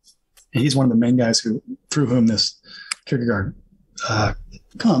 He's one of the main guys through whom this Kierkegaard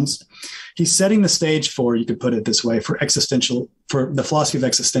comes. He's setting the stage for, you could put it this way, for the philosophy of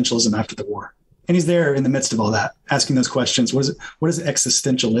existentialism after the war. And he's there in the midst of all that, asking those questions. What is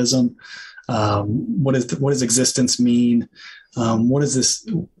existentialism? What does existence mean? What is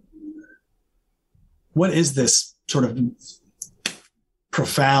this sort of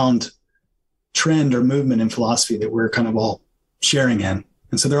profound trend or movement in philosophy that we're kind of all sharing in?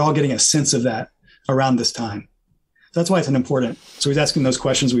 And so they're all getting a sense of that around this time. So that's why it's an important. So he's asking those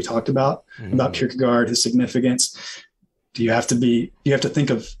questions we talked about Kierkegaard, his significance. Do you have to think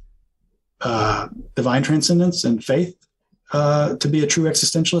of divine transcendence and faith to be a true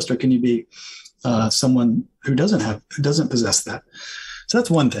existentialist, or can you be someone who doesn't possess that? So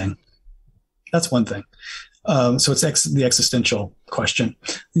that's one thing. So it's the existential question.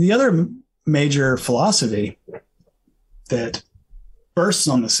 The other major philosophy that bursts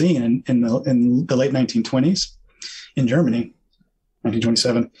on the scene in the late 1920s in Germany,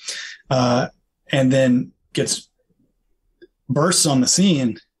 1927, and then bursts on the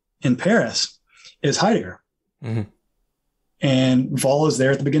scene in Paris is Heidegger. Mm-hmm. And Wahl is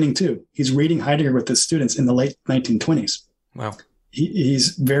there at the beginning too. He's reading Heidegger with his students in the late 1920s. Wow. He's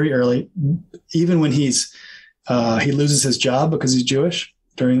very early, even when he loses his job because he's Jewish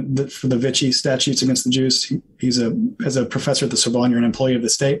for the Vichy statutes against the Jews. As a professor at the Sorbonne, you're an employee of the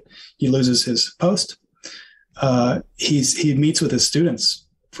state. He loses his post. He meets with his students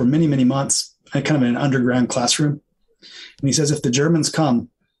for many, many months, kind of in an underground classroom. And he says, if the Germans come,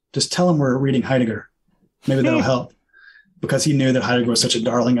 just tell them we're reading Heidegger. Maybe that'll help. Because he knew that Heidegger was such a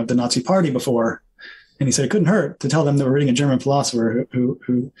darling of the Nazi party before. And he said it couldn't hurt to tell them they were reading a German philosopher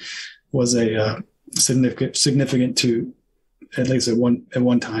who was a significant to, at least at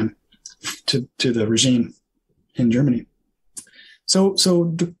one time, to the regime in Germany. So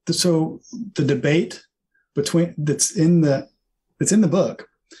the debate that's in the book,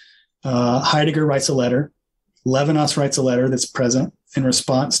 Heidegger writes a letter, Levinas writes a letter that's present in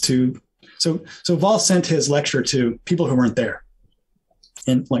response to. So Wahl sent his lecture to people who weren't there.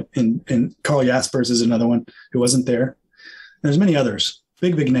 And Karl Jaspers is another one who wasn't there. There's many others,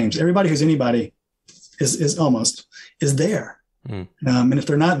 big names. Everybody who's anybody is there. Mm. And if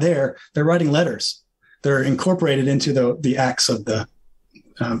they're not there, they're writing letters. They're incorporated into the acts of the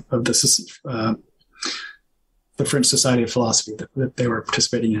French Society of Philosophy that they were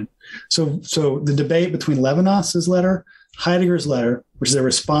participating in. So the debate between Levinas's letter, Heidegger's letter, which is a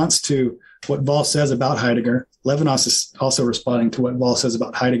response to what Wahl says about Heidegger. Levinas is also responding to what Wahl says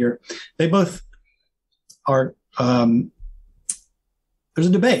about Heidegger. They both are, there's a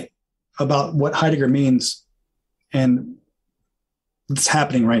debate about what Heidegger means, and it's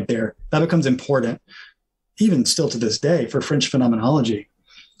happening right there. That becomes important, even still to this day, for French phenomenology.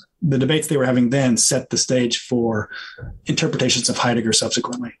 The debates they were having then set the stage for interpretations of Heidegger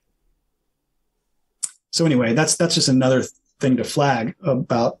subsequently. So anyway, that's just another thing to flag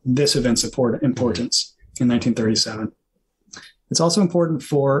about this event's importance in 1937. It's also important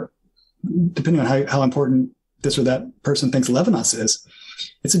for, depending on how important this or that person thinks Levinas is.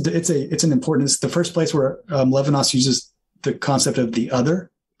 It's the first place where Levinas uses the concept of the other,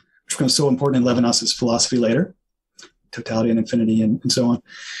 which becomes so important in Levinas's philosophy later, totality and infinity and so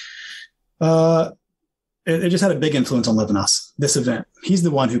on. It just had a big influence on Levinas, this event. He's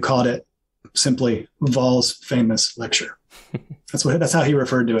the one who called it simply Wahl's famous lecture. That's how he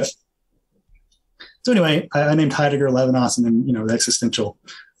referred to it. So anyway, I named Heidegger, Levinas, and then the existential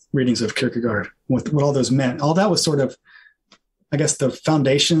readings of Kierkegaard, what all those meant. All that was sort of I guess the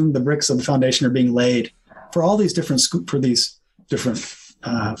bricks of the foundation are being laid for all these different,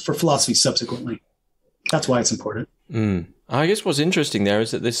 for philosophy subsequently. That's why it's important. I guess what's interesting there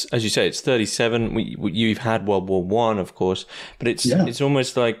is that this, as you say, it's 37. You've had World War One, of course, but it's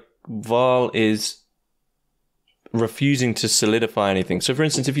almost like Wahl is refusing to solidify anything. So, for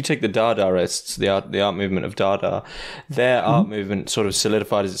instance, if you take the Dadaists, the art movement of Dada, their art movement sort of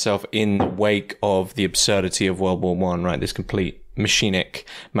solidified itself in the wake of the absurdity of World War One, right? This complete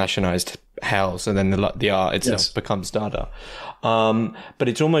machinized hell. So then the art itself becomes Dada. But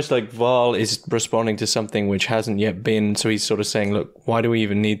it's almost like Wahl is responding to something which hasn't yet been. So he's sort of saying, look, why do we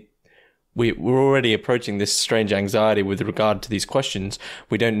even need... We're already approaching this strange anxiety with regard to these questions.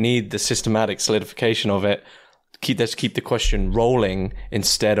 We don't need the systematic solidification of it. Let's keep the question rolling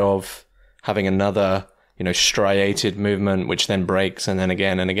instead of having another, striated movement, which then breaks and then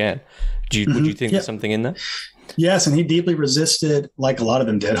again and again. Would you think there's something in there? Yes, and he deeply resisted, like a lot of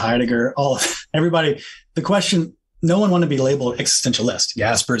them did, Heidegger, everybody. The question, no one wanted to be labeled existentialist.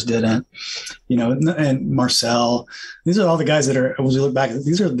 Jaspers didn't, and Marcel. These are all the guys that are, as we look back,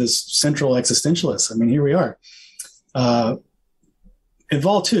 these are the central existentialists. I mean, here we are. And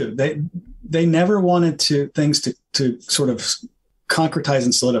Wahl too, they never wanted things to sort of concretize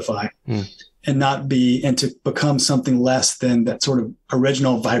and solidify and to become something less than that sort of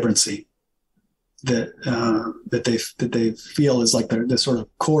original vibrancy that they feel is like the sort of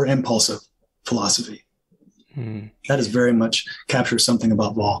core impulse of philosophy. That is very much captures something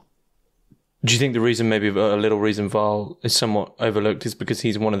about Wahl. Do you think the reason, maybe a little reason Wahl is somewhat overlooked, is because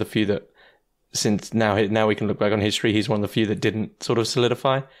he's one of the few that, since now we can look back on history, he's one of the few that didn't sort of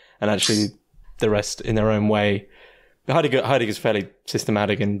solidify, and actually the rest in their own way. Heidegger's fairly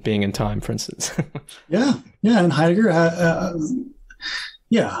systematic in being in time, for instance. Yeah, and Heidegger,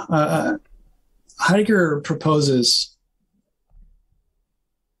 Heidegger proposes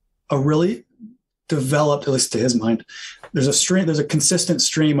a really developed, at least to his mind, there's a consistent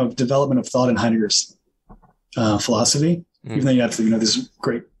stream of development of thought in Heidegger's philosophy, even though you have to, this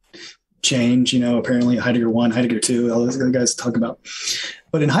great change, apparently Heidegger 1, Heidegger 2, all those other guys talk about.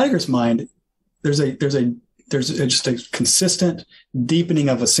 But in Heidegger's mind, there's just a consistent deepening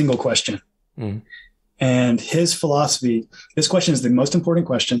of a single question. And his philosophy, this question is the most important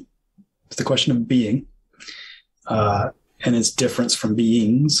question. It's the question of being, and its difference from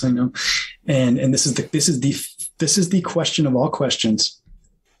beings, and this is the question of all questions.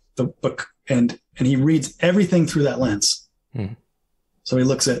 The book, and he reads everything through that lens. So he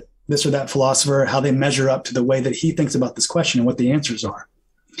looks at this or that philosopher, how they measure up to the way that he thinks about this question and what the answers are.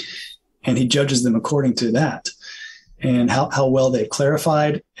 And he judges them according to that and how well they've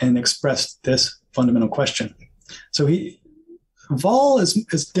clarified and expressed this fundamental question. So Wahl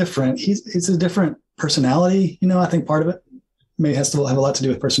is different. He's a different personality. I think part of it maybe has to have a lot to do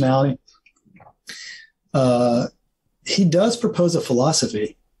with personality. He does propose a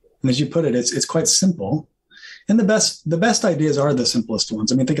philosophy. And as you put it, it's quite simple. And the best ideas are the simplest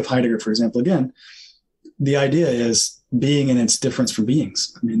ones. I mean, think of Heidegger, for example. Again, the idea is being and its difference from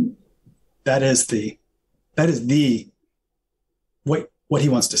beings. I mean, that is what he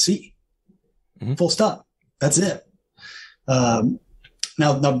wants to see. Full stop. That's it.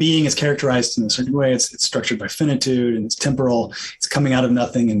 Now being is characterized in a certain way. It's structured by finitude and it's temporal. It's coming out of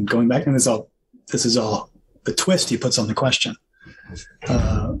nothing and going back. And this is all the twist he puts on the question.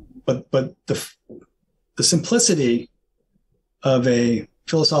 But the simplicity of a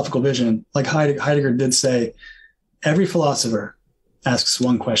philosophical vision, like Heidegger did say, every philosopher asks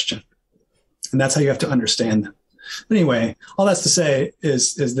one question, and that's how you have to understand them. But anyway, all that's to say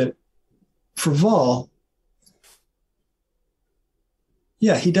is that for Wahl,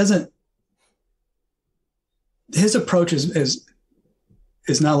 he doesn't. His approach is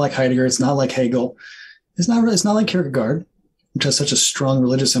not like Heidegger. It's not like Hegel. It's not like Kierkegaard, which has such a strong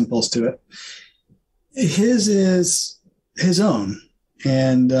religious impulse to it. His is his own,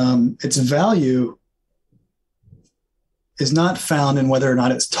 and its value is not found in whether or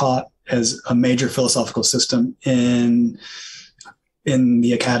not it's taught as a major philosophical system in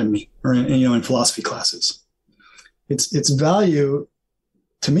the academy or in philosophy classes. Its value,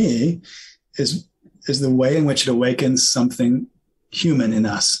 to me, is the way in which it awakens something human in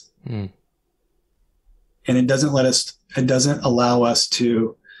us, and it doesn't allow us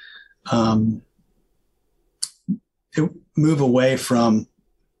to move away from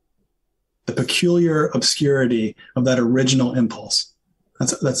the peculiar obscurity of that original impulse.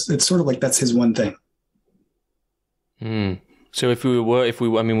 It's sort of like that's his one thing. So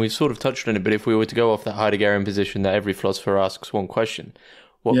we've sort of touched on it, but if we were to go off that Heideggerian position that every philosopher asks one question,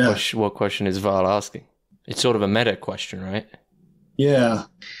 what question is Wahl asking? It's sort of a meta question, right? Yeah.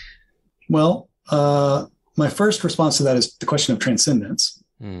 Well, my first response to that is the question of transcendence.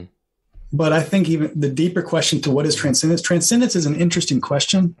 Mm. But I think even the deeper question to what is transcendence? Transcendence is an interesting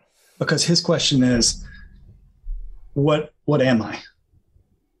question because his question is, what am I?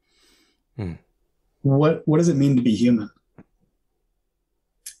 Mm. What does it mean to be human?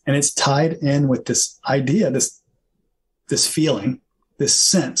 And it's tied in with this idea, this feeling, this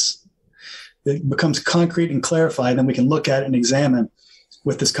sense that becomes concrete and clarified. Then we can look at it and examine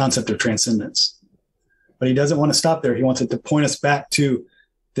with this concept of transcendence. But he doesn't want to stop there. He wants it to point us back to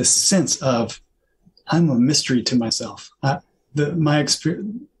this sense of, I'm a mystery to myself. My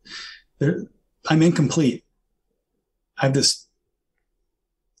experience, I'm incomplete. I have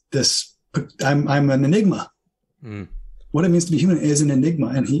I'm an enigma. Mm. What it means to be human is an enigma,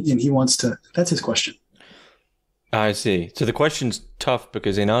 and he wants to. That's his question. I see. So the question's tough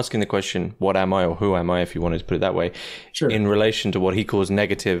because in asking the question, what am I or who am I, if you wanted to put it that way, Sure. in relation to what he calls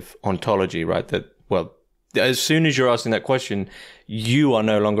negative ontology, right? That, well, as soon as you're asking that question, you are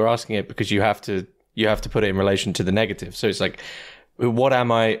no longer asking it because you have to put it in relation to the negative. So it's like, what am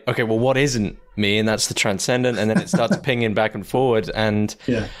I? Okay, well, what isn't me? And that's the transcendent. And then it starts pinging back and forward. And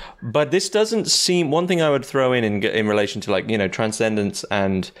Yeah. But this doesn't seem. One thing I would throw in relation to, like, you know, transcendence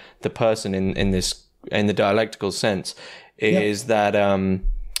and the person in the dialectical sense is that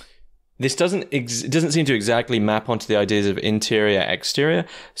this doesn't seem to exactly map onto the ideas of interior exterior.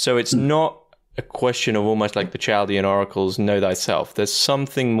 So it's not a question of almost like the Chaldean oracles, know thyself. There's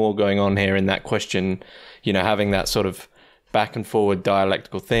something more going on here in that question, you know, having that sort of back and forward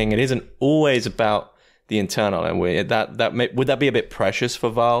dialectical thing. It isn't always about the internal, and would that be a bit precious for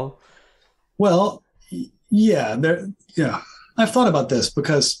Wahl? Well, yeah, I've thought about this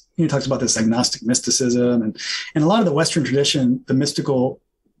because he talks about this agnostic mysticism and a lot of the Western tradition, the mystical,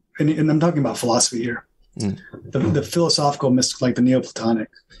 and I'm talking about philosophy here. The philosophical mystic, like the Neoplatonic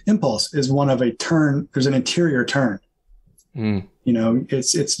impulse, is one of a turn. There's an interior turn. You know,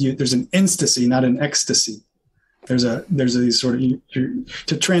 there's an ecstasy, not an ecstasy. There's a sort of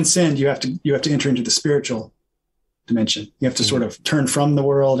to transcend. You have to enter into the spiritual dimension. You have to sort of turn from the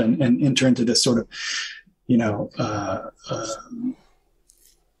world and enter into this sort of, you know,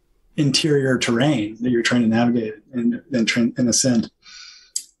 interior terrain that you're trying to navigate and ascend.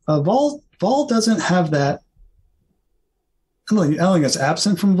 Wahl doesn't have that. I don't think it's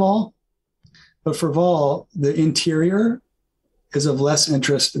absent from Wahl, but for Wahl, the interior is of less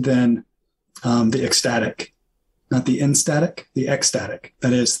interest than the ecstatic, not the instatic, the ecstatic.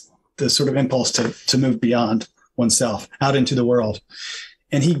 That is the sort of impulse to move beyond oneself out into the world.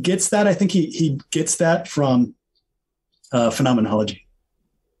 And he gets that. I think he gets that from phenomenology.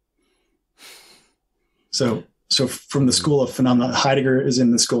 So from the school of phenomenology, Heidegger is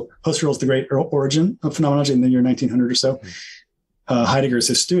in the school. Husserl's The Great Origin of Phenomenology in the year 1900 or so. Heidegger is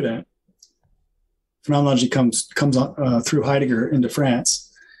his student. Phenomenology comes on, through Heidegger into France.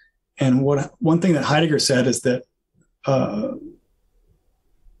 And one thing that Heidegger said is that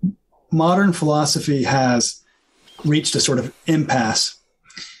modern philosophy has reached a sort of impasse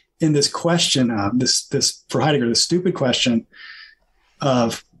in this question of this for Heidegger, the stupid question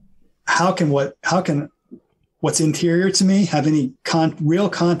of how can what's interior to me have any real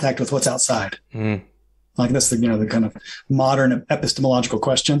contact with what's outside? Like that's the kind of modern epistemological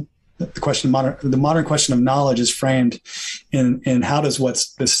question. The modern question of knowledge is framed in how does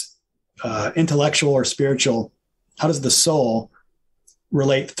what's this intellectual or spiritual, how does the soul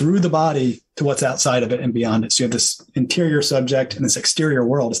relate through the body to what's outside of it and beyond it? So you have this interior subject and this exterior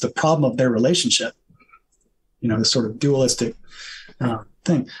world. It's the problem of their relationship, you know, this sort of dualistic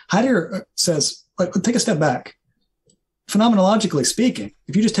thing. Heidegger says, take a step back. Phenomenologically speaking,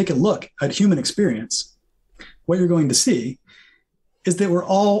 if you just take a look at human experience, what you're going to see is that we're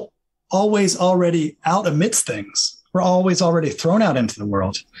always already out amidst things. We're always already thrown out into the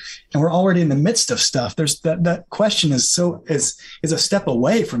world, and we're already in the midst of stuff. There's that question is a step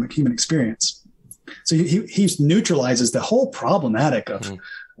away from a human experience. So he neutralizes the whole problematic of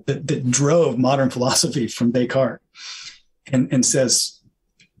that drove modern philosophy from Descartes, and says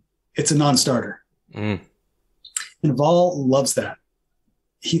it's a non-starter. And Wahl loves that.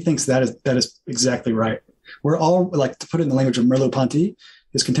 He thinks that is exactly right. We're all, like, to put it in the language of Merleau-Ponty,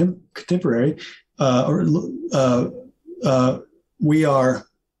 his contemporary, we're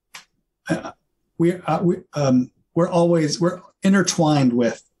intertwined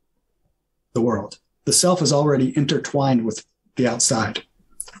with the world. The self is already intertwined with the outside.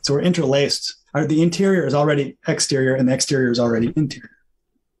 So we're interlaced. The interior is already exterior, and the exterior is already interior.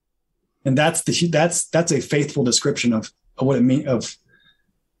 And that's a faithful description of what it means of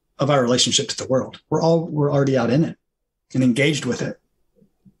our relationship to the world. We're already out in it. and engaged with it.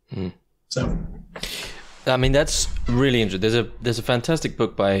 So, I mean, that's really interesting. There's a fantastic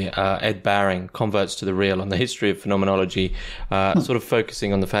book by Ed Baring, Converts to the Real, on the history of phenomenology, sort of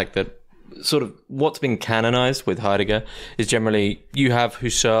focusing on the fact that sort of what's been canonized with Heidegger is generally you have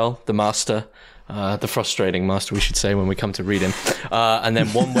Husserl, the master, the frustrating master, we should say, when we come to read him, and then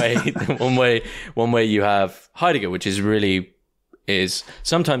one way you have Heidegger, which is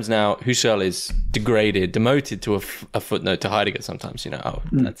sometimes now Husserl is degraded, demoted to a footnote to Heidegger. Sometimes,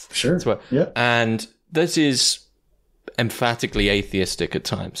 that's what, yeah. And this is emphatically atheistic at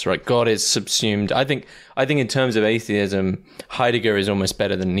times, right? God is subsumed. I think in terms of atheism, Heidegger is almost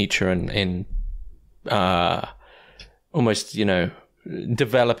better than Nietzsche in almost,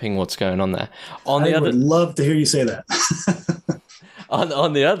 developing what's going on there. I would love to hear you say that.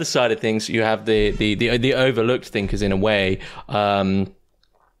 on the other side of things, you have the overlooked thinkers in a way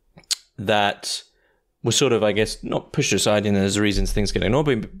that was sort of, I guess, not pushed aside, there's reasons things get ignored,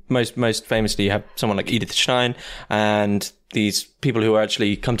 but most famously you have someone like Edith Stein and these people who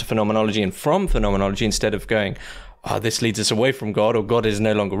actually come to phenomenology and from phenomenology, instead of going, this leads us away from God, or God is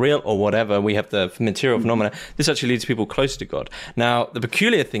no longer real, or whatever, we have the material phenomena. This actually leads people closer to God. Now, the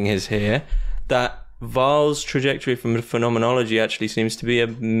peculiar thing is here that Wahl's trajectory from phenomenology actually seems to be a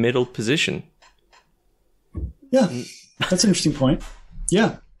middle position. Yeah, that's an interesting point.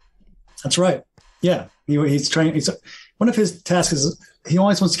 Yeah, that's right. Yeah, one of his tasks is he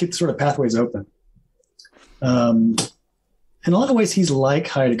always wants to keep the sort of pathways open. In a lot of ways, he's like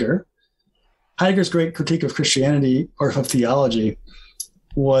Heidegger. Heidegger's great critique of Christianity or of theology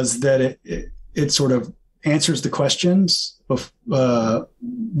was that it sort of answers the questions that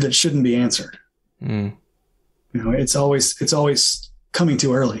shouldn't be answered. It's always coming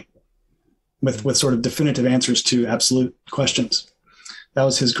too early with sort of definitive answers to absolute questions. That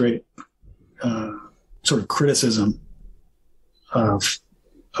was his great sort of criticism of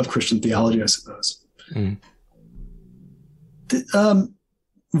Christian theology, I suppose.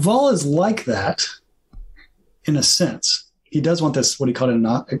 Wahl is like that in a sense. He does want this, what he called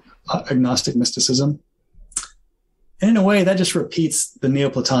agnostic mysticism. And in a way, that just repeats the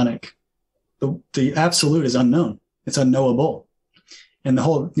Neoplatonic. The absolute is unknown. It's unknowable. And the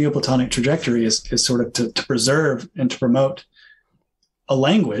whole Neoplatonic trajectory is sort of to preserve and to promote a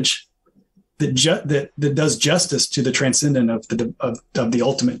language that does justice to the transcendent of the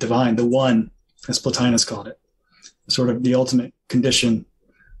ultimate divine, the one, as Plotinus called it, sort of the ultimate condition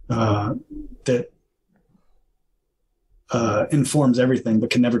that informs everything but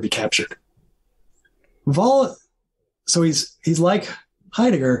can never be captured. Wahl, so he's like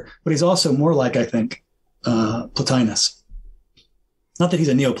Heidegger, but he's also more like, I think, Plotinus. Not that he's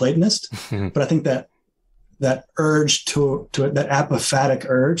a Neoplatonist, but I think that urge to that apophatic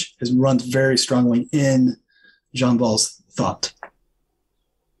urge runs very strongly in Jean Wahl's thought.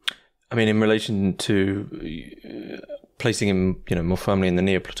 I mean, in relation to placing him, more firmly in the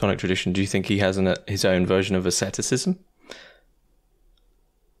Neoplatonic tradition, do you think he has his own version of asceticism?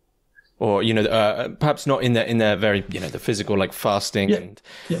 Or, perhaps not in their very, the physical, like fasting and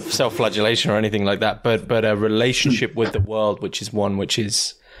self-flagellation or anything like that, but a relationship with the world, which is one which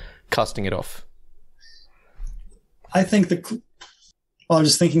is casting it off. I think I was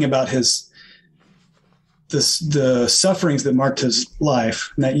just thinking about the sufferings that marked his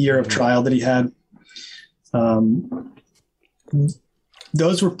life in that year of trial that he had.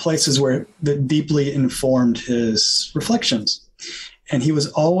 Those were places that deeply informed his reflections. And he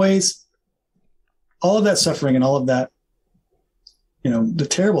was always, all of that suffering and all of that, the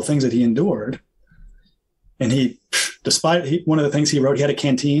terrible things that he endured. And one of the things he wrote, he had a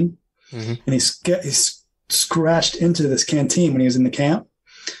canteen, and he scratched into this canteen when he was in the camp.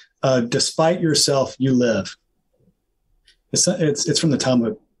 Despite yourself, you live. It's from the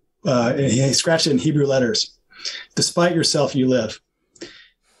Talmud. He scratched it in Hebrew letters. Despite yourself, you live.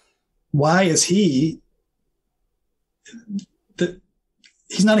 Why is he's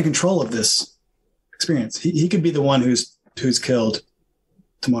not in control of this experience. He could be the one who's killed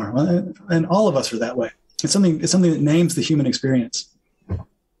tomorrow, and all of us are that way. It's something that names the human experience.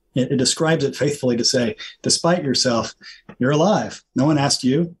 It describes it faithfully to say, despite yourself, you're alive. No one asked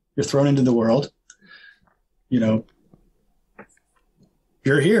you. You're thrown into the world. You're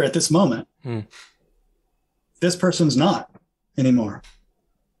here at this moment. This person's not anymore.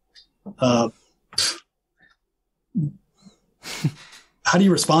 How do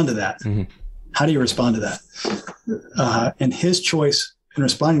you respond to that? How do you respond to that? And his choice in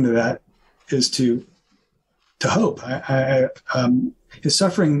responding to that is to hope. His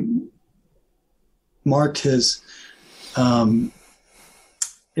suffering marked his.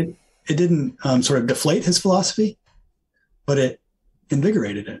 It didn't sort of deflate his philosophy, but it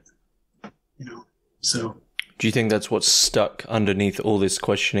invigorated it, so. Do you think that's what's stuck underneath all this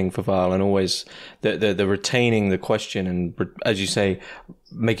questioning for Wahl, and always the retaining the question, and, as you say,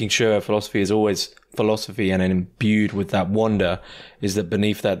 making sure philosophy is always philosophy and imbued with that wonder, is that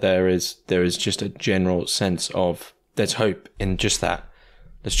beneath that there is just a general sense of there's hope in just that.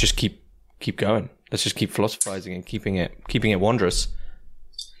 Let's just keep going. Let's just keep philosophizing and keeping it wondrous.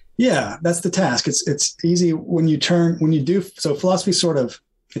 Yeah, that's the task. It's easy when you do. So philosophy is sort of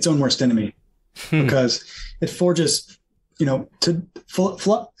its own worst enemy, because it forges, if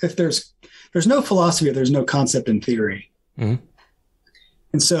there's no philosophy, if there's no concept in theory. Mm-hmm.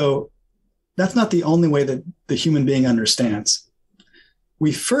 And so that's not the only way that the human being understands.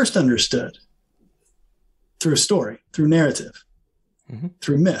 We first understood through story, through narrative, mm-hmm.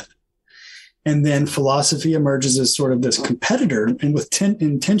 through myth. And then philosophy emerges as sort of this competitor and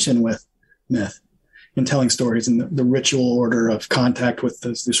in tension with myth, in telling stories, and the ritual order of contact with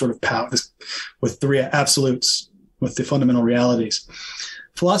the sort of power, with the absolutes, with the fundamental realities.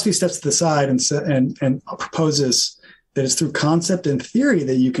 Philosophy steps to the side and proposes that it's through concept and theory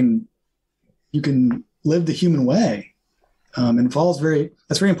that you can live the human way. And that's very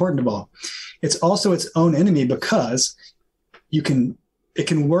important to Wahl. It's also its own enemy, because it can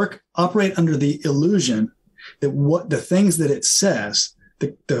operate under the illusion that what the things that it says,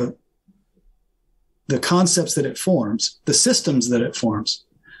 the concepts that it forms, the systems that it forms,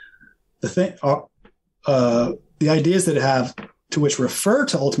 the ideas that it have, to which refer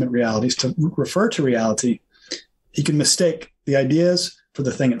to ultimate realities, to refer to reality, you can mistake the ideas for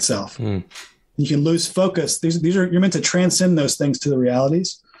the thing itself. Mm. You can lose focus. You're meant to transcend those things to the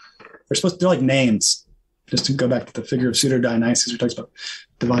realities. They're like names. Just to go back to the figure of Pseudo-Dionysus, who talks about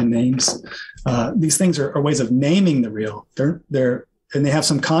divine names. These things are ways of naming the real. And they have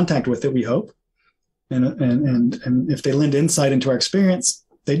some contact with it, we hope. And if they lend insight into our experience,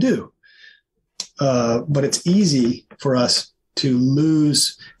 they do. But it's easy for us to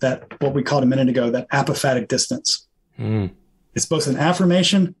lose that, what we called a minute ago, that apophatic distance. Mm. It's both an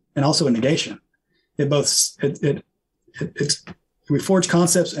affirmation and also a negation. We forge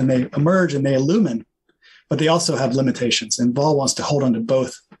concepts and they emerge and they illumine, but they also have limitations. And Wahl wants to hold on to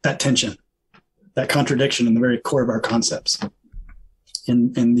both, that tension, that contradiction in the very core of our concepts.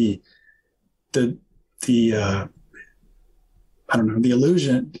 In the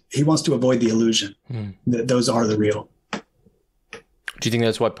illusion, he wants to avoid the illusion that those are the real. Do you think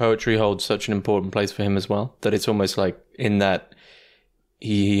that's why poetry holds such an important place for him as well? That it's almost like in that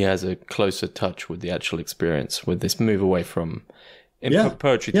he has a closer touch with the actual experience, with this move away from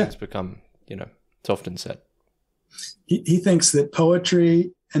poetry. Things become, it's often said. He thinks that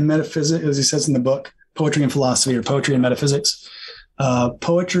poetry and metaphysics, as he says in the book, poetry and philosophy, or poetry and metaphysics,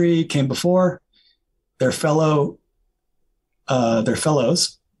 poetry came before their fellows,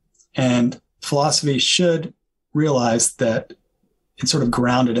 and philosophy should realize that it's sort of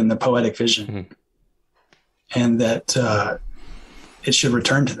grounded in the poetic vision, mm-hmm. and that it should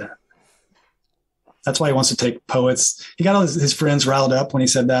return to that. That's why he wants to take poets. He got all his friends riled up when he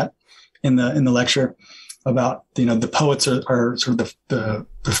said that in the lecture about, the poets are sort of the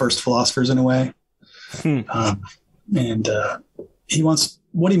first philosophers in a way. And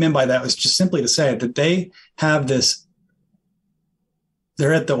what he meant by that was just simply to say that they have this,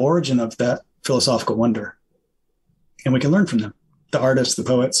 they're at the origin of that philosophical wonder, and we can learn from them. The artists, the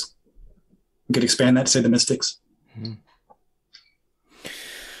poets. We could expand that to say the mystics. Mm-hmm.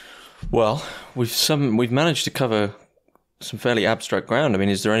 Well, we've managed to cover some fairly abstract ground. I mean,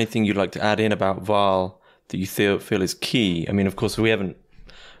 is there anything you'd like to add in about Wahl that you feel is key? I mean, of course,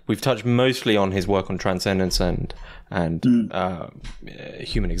 we've touched mostly on his work on transcendence and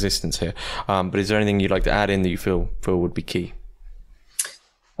human existence here. But is there anything you'd like to add in that you feel would be key?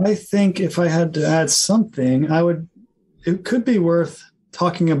 I think if I had to add something, it could be worth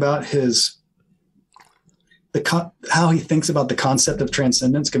talking about how he thinks about the concept of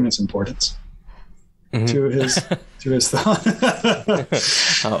transcendence, given its importance, mm-hmm. to his thought.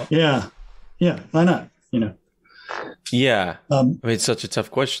 Oh. Yeah. Why not? Yeah. I mean, it's such a tough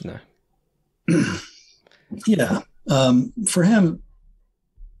question, though. Yeah. For him,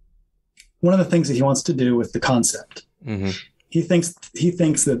 one of the things that he wants to do with the concept, mm-hmm. he thinks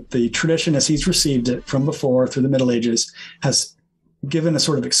that the tradition, as he's received it from before through the Middle Ages, has given a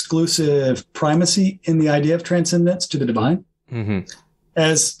sort of exclusive primacy in the idea of transcendence to the divine, mm-hmm.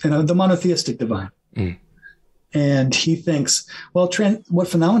 as the monotheistic divine. Mm. And he thinks, well, what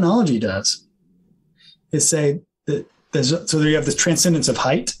phenomenology does is say that so there you have this transcendence of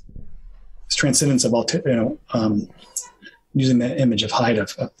height, this transcendence of using the image of height,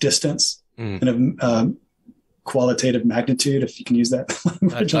 of distance, and qualitative magnitude, if you can use that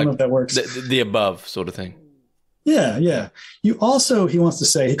language. I don't know if that works. The above sort of thing. Yeah. You also, he wants to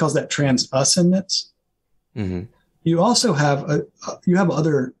say, he calls that transcendence. Mm-hmm. You also have a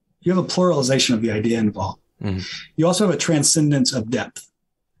pluralization of the idea involved. Mm-hmm. You also have a transcendence of depth,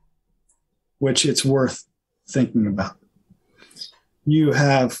 which it's worth thinking about. You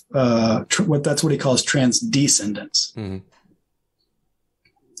have that's what he calls transcendence. Mm-hmm.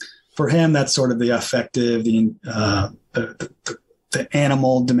 For him, that's sort of the affective, the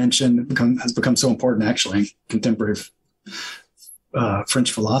animal dimension has become so important, actually, in contemporary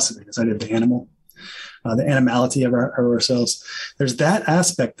French philosophy, this idea of the animal, the animality of ourselves. There's that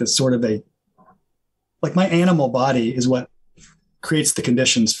aspect that's sort of like my animal body is what creates the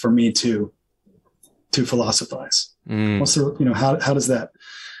conditions for me to philosophize. What's the,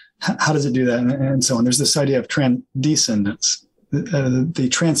 how does it do that? And so on. There's this idea of transcendence, the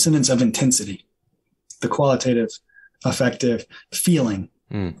transcendence of intensity, the qualitative, affective feeling,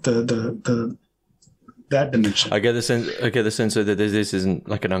 that dimension. I get the sense that this isn't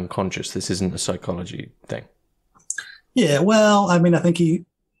like an unconscious. This isn't a psychology thing. Yeah, well, I mean, I think he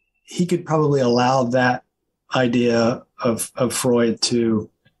could probably allow that idea of Freud to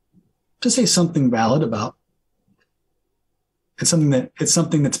say something valid about. It's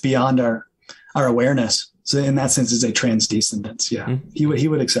something that's beyond our awareness. So in that sense, it's a transcendence. Yeah, he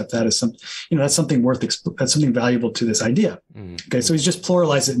would accept that as that's something that's something valuable to this idea. Okay, so he's just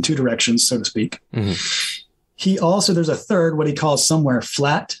pluralized it in two directions, so to speak. He also, there's a third, what he calls somewhere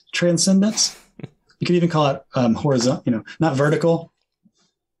flat transcendence. You could even call it horizontal, not vertical,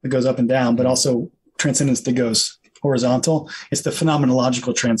 that goes up and down, but also transcendence that goes horizontal. It's the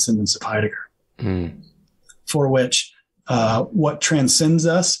phenomenological transcendence of Heidegger, for which what transcends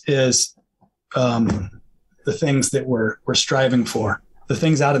us is the things that we're striving for, the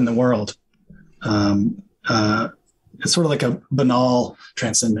things out in the world. It's sort of like a banal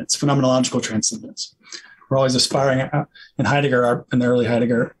transcendence, phenomenological transcendence. We're always aspiring. In Heidegger, in the early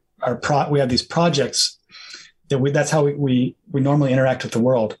Heidegger, we have these projects that's how we normally interact with the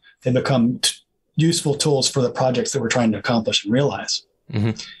world. They become useful tools for the projects that we're trying to accomplish and realize.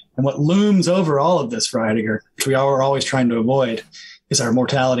 And what looms over all of this for Heidegger, which we are always trying to avoid, is our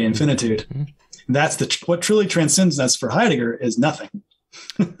mortality and finitude. That's what truly transcends us for Heidegger is nothing.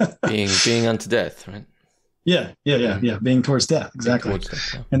 being unto death, right? Yeah. Being towards death, exactly.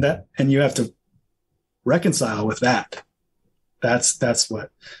 Death, yeah. And you have to reconcile with that. That's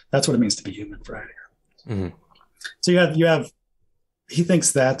what it means to be human for Heidegger. So you have he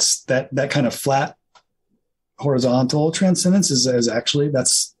thinks that kind of flat horizontal transcendence is actually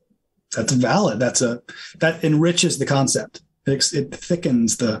that's valid. That enriches the concept. It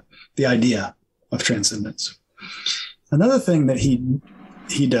thickens the idea of transcendence. Another thing that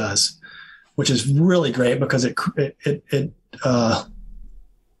he does, which is really great because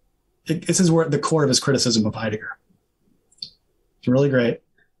this is where the core of his criticism of Heidegger. It's really great.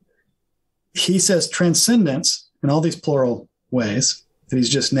 He says transcendence in all these plural ways that he's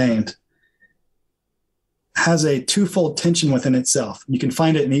just named has a twofold tension within itself. You can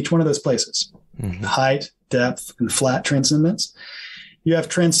find it in each one of those places. Height, depth, and flat transcendence. You have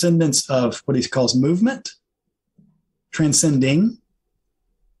transcendence of what he calls movement, transcending.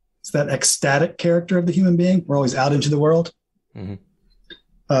 It's that ecstatic character of the human being. We're always out into the world.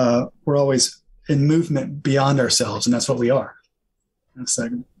 We're always in movement beyond ourselves, and that's what we are. That's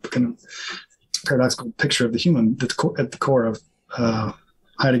that kind of paradoxical picture of the human that's at the core of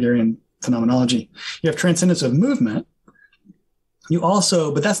Heideggerian phenomenology. You have transcendence of movement. You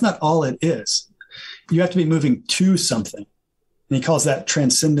also, but that's not all it is. You have to be moving to something. And he calls that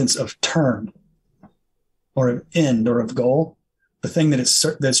transcendence of term or of end or of goal, the thing that's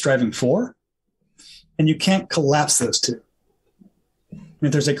striving for. And you can't collapse those two.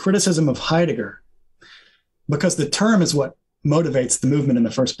 And there's a criticism of Heidegger because the term is what motivates the movement in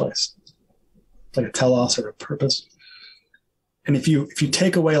the first place, like a telos or a purpose. And if you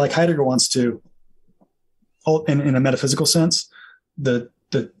take away, like Heidegger wants to, in a metaphysical sense, the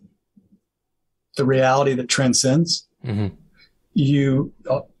reality that transcends, the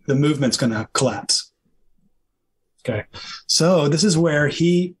movement's going to collapse. Okay, so this is why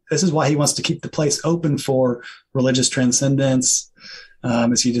he wants to keep the place open for religious transcendence,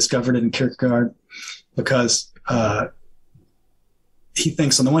 as he discovered it in Kierkegaard, because he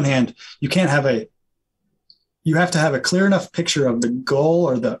thinks on the one hand you have to have a clear enough picture of the goal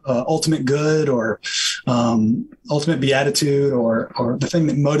or the ultimate good or ultimate beatitude or the thing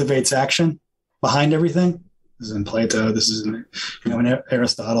that motivates action behind everything. This is in Plato. This is in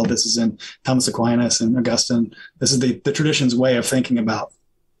Aristotle. This is in Thomas Aquinas and Augustine. This is the tradition's way of thinking about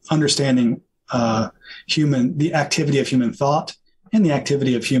understanding the activity of human thought and the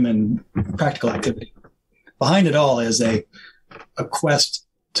activity of human practical activity. Behind it all is a quest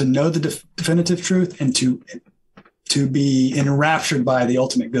to know the definitive truth and to be enraptured by the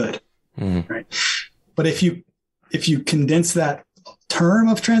ultimate good. Right? But if you condense that term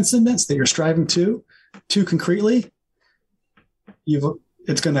of transcendence that you're striving to too concretely,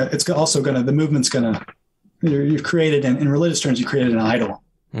 the movement's gonna, you've created, in religious terms, you created an idol.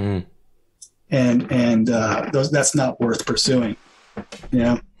 And that's not worth pursuing, you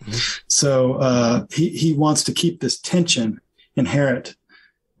know? So he wants to keep this tension inherent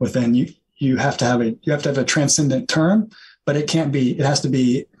within you. You have to have a transcendent term, but it has to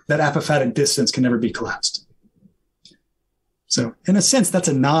be, that apophatic distance can never be collapsed. So in a sense, that's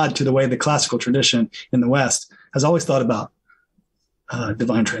a nod to the way the classical tradition in the West has always thought about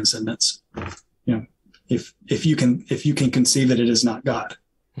divine transcendence. You know, if you can conceive that it is not God,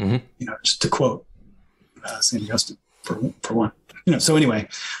 you know, just to quote St. Augustine for one. You know, so anyway,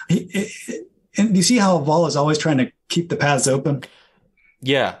 and you see how Wahl is always trying to keep the paths open.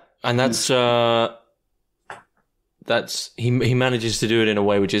 Yeah, and that's he manages to do it in a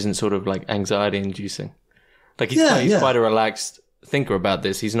way which isn't sort of like anxiety inducing. Like he's quite a relaxed thinker about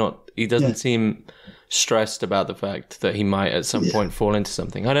this. He doesn't seem stressed about the fact that he might at some point fall into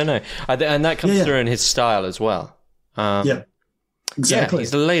something. I don't know. And that comes through in his style as well. Exactly.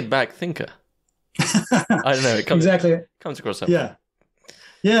 He's a laid back thinker. I don't know. It comes across that way.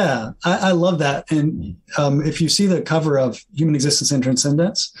 Yeah. I love that. And if you see the cover of Human Existence and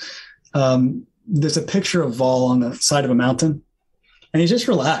Transcendence, there's a picture of Wahl on the side of a mountain, and he's just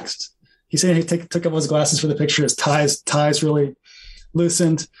relaxed. He's saying he took off his glasses for the picture. His ties really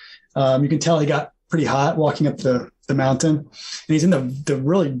loosened. You can tell he got pretty hot walking up the mountain, and he's in the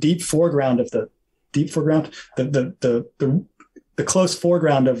really deep foreground of the close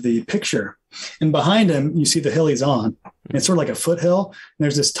foreground of the picture. And behind him, you see the hill he's on. And it's sort of like a foothill. And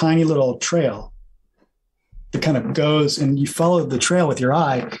there's this tiny little trail that kind of goes, and you follow the trail with your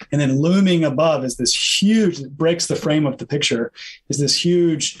eye. And then looming above is this huge, it breaks the frame of the picture, is this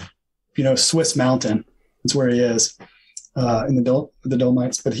huge, you know, Swiss mountain. That's where he is in the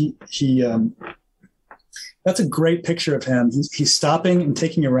Dolomites. But that's a great picture of him. He's stopping and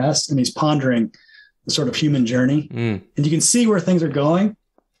taking a rest, and he's pondering the sort of human journey. And you can see where things are going,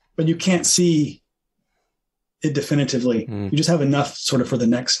 but you can't see it definitively. You just have enough sort of for the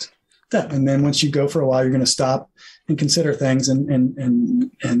next step. And then once you go for a while, you're going to stop and consider things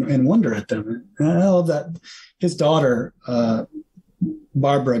and wonder at them. And I love that. His daughter,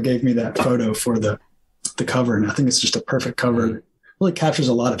 Barbara, gave me that photo for the cover. And I think it's just a perfect cover. It really captures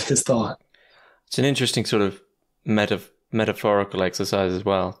a lot of his thought. It's an interesting sort of metaphorical exercise as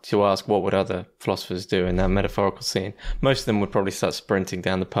well, to ask what would other philosophers do in that metaphorical scene. Most of them would probably start sprinting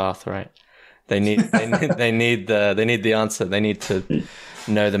down the path, right? They need the answer. They need to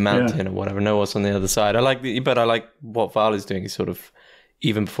know the mountain or whatever, know what's on the other side. I like what Wahl is doing. He's sort of,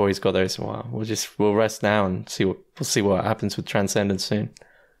 even before he's got there, so we'll rest now and we'll see what happens with transcendence soon.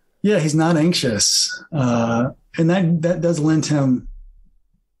 Yeah, he's not anxious, and that does lend him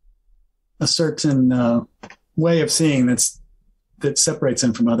a certain way of seeing that separates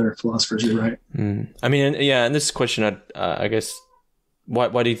him from other philosophers. You're right. I mean, and this question, I guess,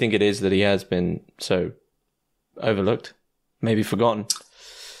 why do you think it is that he has been so overlooked, maybe forgotten?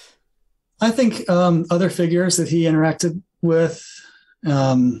 I think other figures that he interacted with,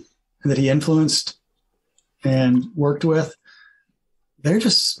 that he influenced and worked with, they're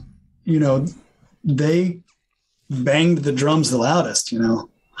just, you know, they banged the drums the loudest, you know.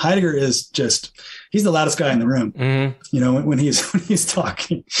 Heidegger is he's the loudest guy in the room, you know, when he's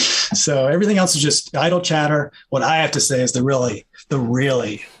talking. So everything else is just idle chatter. What I have to say is this is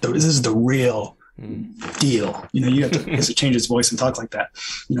the real deal. You know, you have to change his voice and talk like that.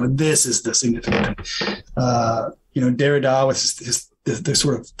 You know, this is the significant thing. You know, Derrida with the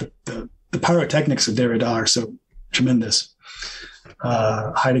sort of the pyrotechnics of Derrida are so tremendous.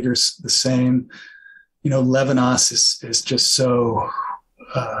 Heidegger's the same. You know, Levinas is just so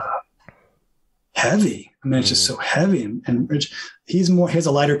heavy. I mean, it's just so heavy and rich. He has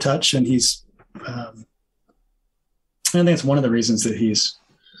a lighter touch, and he's, I think it's one of the reasons that he's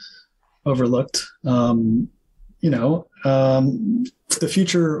overlooked. You know, the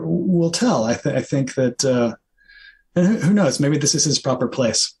future will tell. I think that, and who knows, maybe this is his proper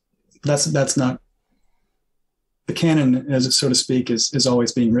place. That's not the canon, as it so to speak, is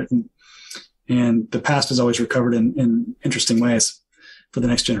always being written, and the past is always recovered in interesting ways for the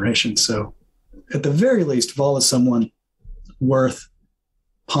next generation. So at the very least, Wahl is someone worth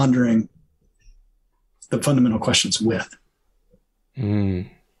pondering the fundamental questions with.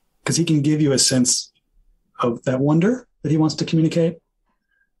 Because because he can give you a sense of that wonder that he wants to communicate,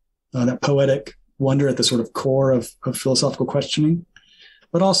 that poetic wonder at the sort of core of philosophical questioning.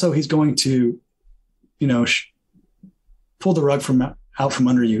 But also he's going to, pull the rug out from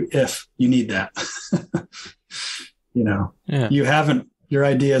under you if you need that. Your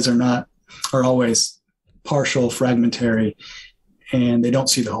ideas are always partial, fragmentary, and they don't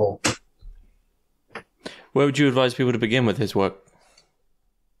see the whole. Where would you advise people to begin with his work?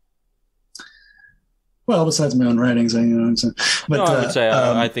 Well, besides my own writings, I would say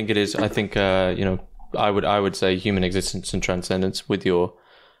I think it is. I think I would say Human Existence and Transcendence with your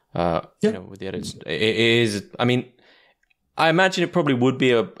with the edits. It is. I mean, I imagine it probably would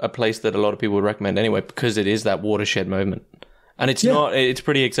be a place that a lot of people would recommend anyway, because it is that watershed moment, and it's not. It's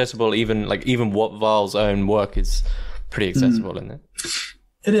pretty accessible. Even Wahl's own work is pretty accessible in it.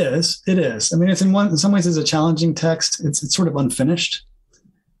 It is. I mean, it's in some ways it's a challenging text. It's sort of unfinished,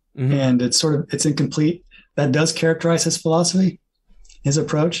 and it's incomplete. That does characterize his philosophy, his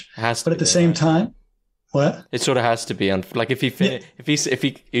approach. But at the same time, what? It sort of has to be if he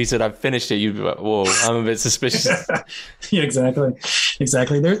said I've finished it, you'd be like, whoa, I'm a bit suspicious. Yeah, exactly.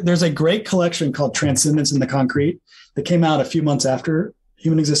 There's a great collection called Transcendence in the Concrete that came out a few months after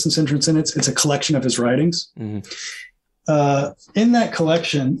Human Existence and Transcendence. It's a collection of his writings. In that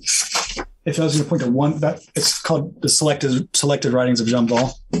collection, if I was going to point to one, it's called the selected writings of Jean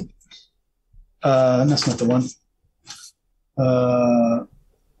Wahl. That's not the one.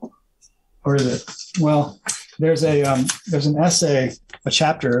 Or is it? Well, there's an essay, a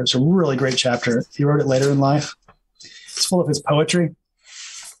chapter. It's a really great chapter. He wrote it later in life. It's full of his poetry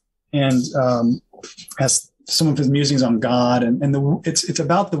and has some of his musings on God, and it's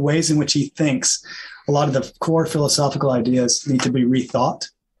about the ways in which he thinks a lot of the core philosophical ideas need to be rethought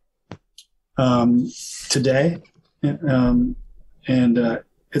today.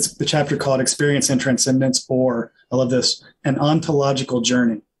 It's the chapter called Experience and Transcendence, or I love this, An Ontological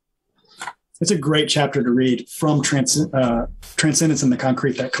Journey. It's a great chapter to read from Transcendence in the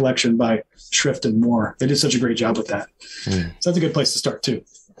Concrete, that collection by Schrift and Moore. They did such a great job with that. So that's a good place to start too.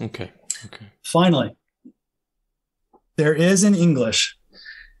 Okay. Finally, there is in English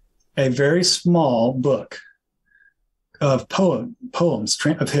a very small book of poems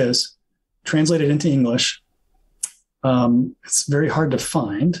of his translated into English. It's very hard to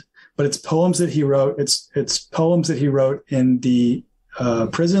find, but it's poems that he wrote. It's poems that he wrote in the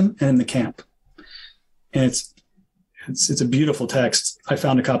prison and in the camp. And it's a beautiful text. I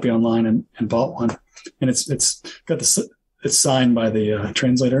found a copy online and bought one, and it's signed by the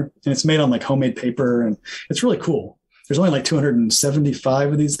translator, and it's made on like homemade paper, and it's really cool. There's only like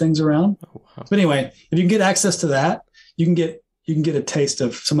 275 of these things around. Oh, wow. But anyway, if you can get access to that, you can get a taste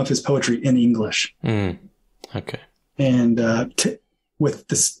of some of his poetry in English. Okay. And with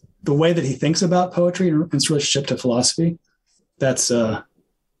the way that he thinks about poetry and its relationship to philosophy, that's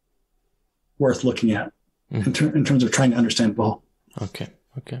worth looking at in terms of trying to understand Wahl. Okay.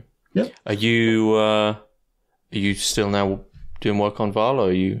 Yep. Are you still now doing work on Wahl, or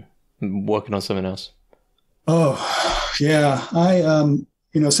are you working on something else? Oh, yeah. I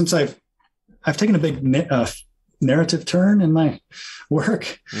since I've taken a big narrative turn in my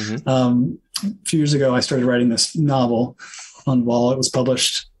work. A few years ago, I started writing this novel on Wahl. It was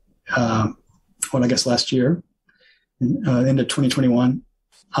published, last year, into 2021.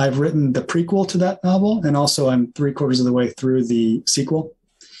 I've written the prequel to that novel, and also I'm 3/4 of the way through the sequel.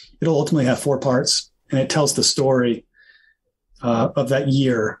 It'll ultimately have 4 parts, and it tells the story of that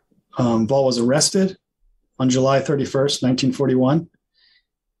year. Wahl was arrested on July 31st, 1941.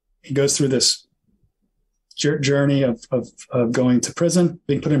 He goes through this journey of going to prison,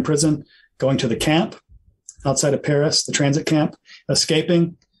 being put in prison, going to the camp outside of Paris, the transit camp,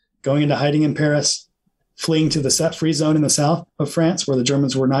 escaping, going into hiding in Paris, fleeing to the free zone in the south of France where the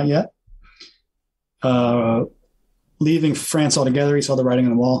Germans were not yet, leaving France altogether. He saw the writing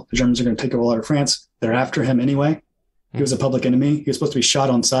on the wall. The Germans are going to take over France. They're after him anyway. He was a public enemy. He was supposed to be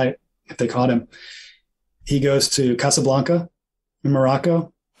shot on sight if they caught him. He goes to Casablanca in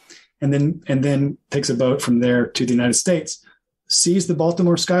Morocco, and then takes a boat from there to the United States, sees the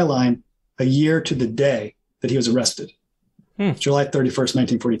Baltimore skyline a year to the day that he was arrested, July 31st,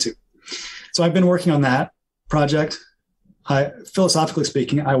 1942. So I've been working on that project. Philosophically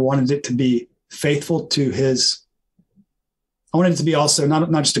speaking, I wanted it to be faithful to I wanted it to be also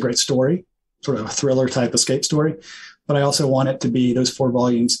not just a great story, sort of a thriller type escape story, but I also want it to be, those 4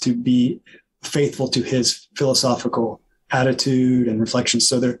 volumes, to be faithful to his philosophical attitude and reflections.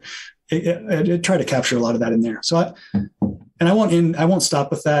 So I try to capture a lot of that in there. So I won't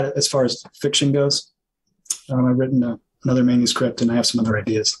stop with that as far as fiction goes. I've written another manuscript, and I have some other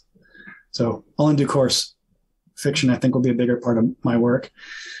ideas. So all in due course, fiction, I think, will be a bigger part of my work.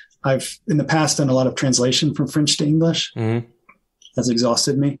 I've in the past done a lot of translation from French to English. Mm-hmm. That's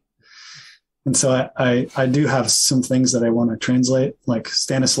exhausted me. And so I do have some things that I want to translate, like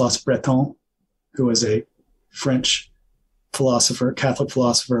Stanislas Breton, who was a French philosopher, Catholic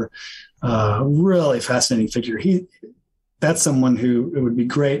philosopher, really fascinating figure. That's someone who it would be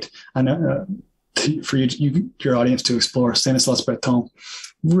great for your audience to explore. Stanislas Breton,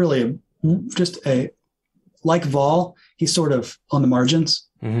 really like Wahl, he's sort of on the margins,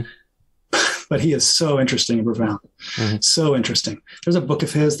 mm-hmm. but he is so interesting and profound. Mm-hmm. So interesting. There's a book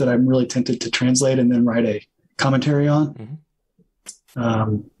of his that I'm really tempted to translate and then write a commentary on.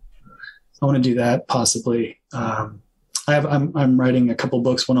 Mm-hmm. I want to do that possibly. I'm writing a couple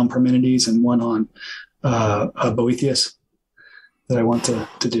books, one on Parmenides and one on Boethius that I want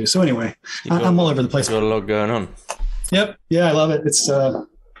to do. So anyway, I'm all over the place. Got a lot going on. Yep. Yeah, I love it.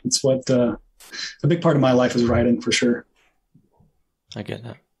 It's what a big part of my life is writing, for sure. I get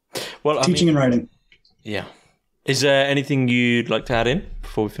that. Well, teaching and writing. Yeah. Is there anything you'd like to add in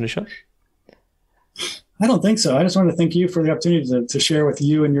before we finish up? I don't think so. I just wanted to thank you for the opportunity to share with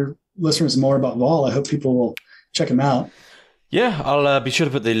you and your listeners more about Wahl. I hope people will check him out. Yeah, I'll be sure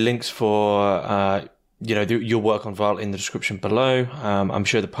to put the links for your work on Wahl in the description below. I'm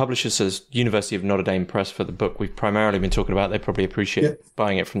sure the publisher says University of Notre Dame Press for the book we've primarily been talking about. They probably appreciate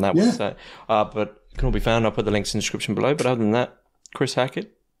buying it from that website. But it can all be found. I'll put the links in the description below. But other than that, Chris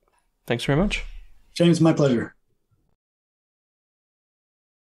Hackett, thanks very much. James, my pleasure.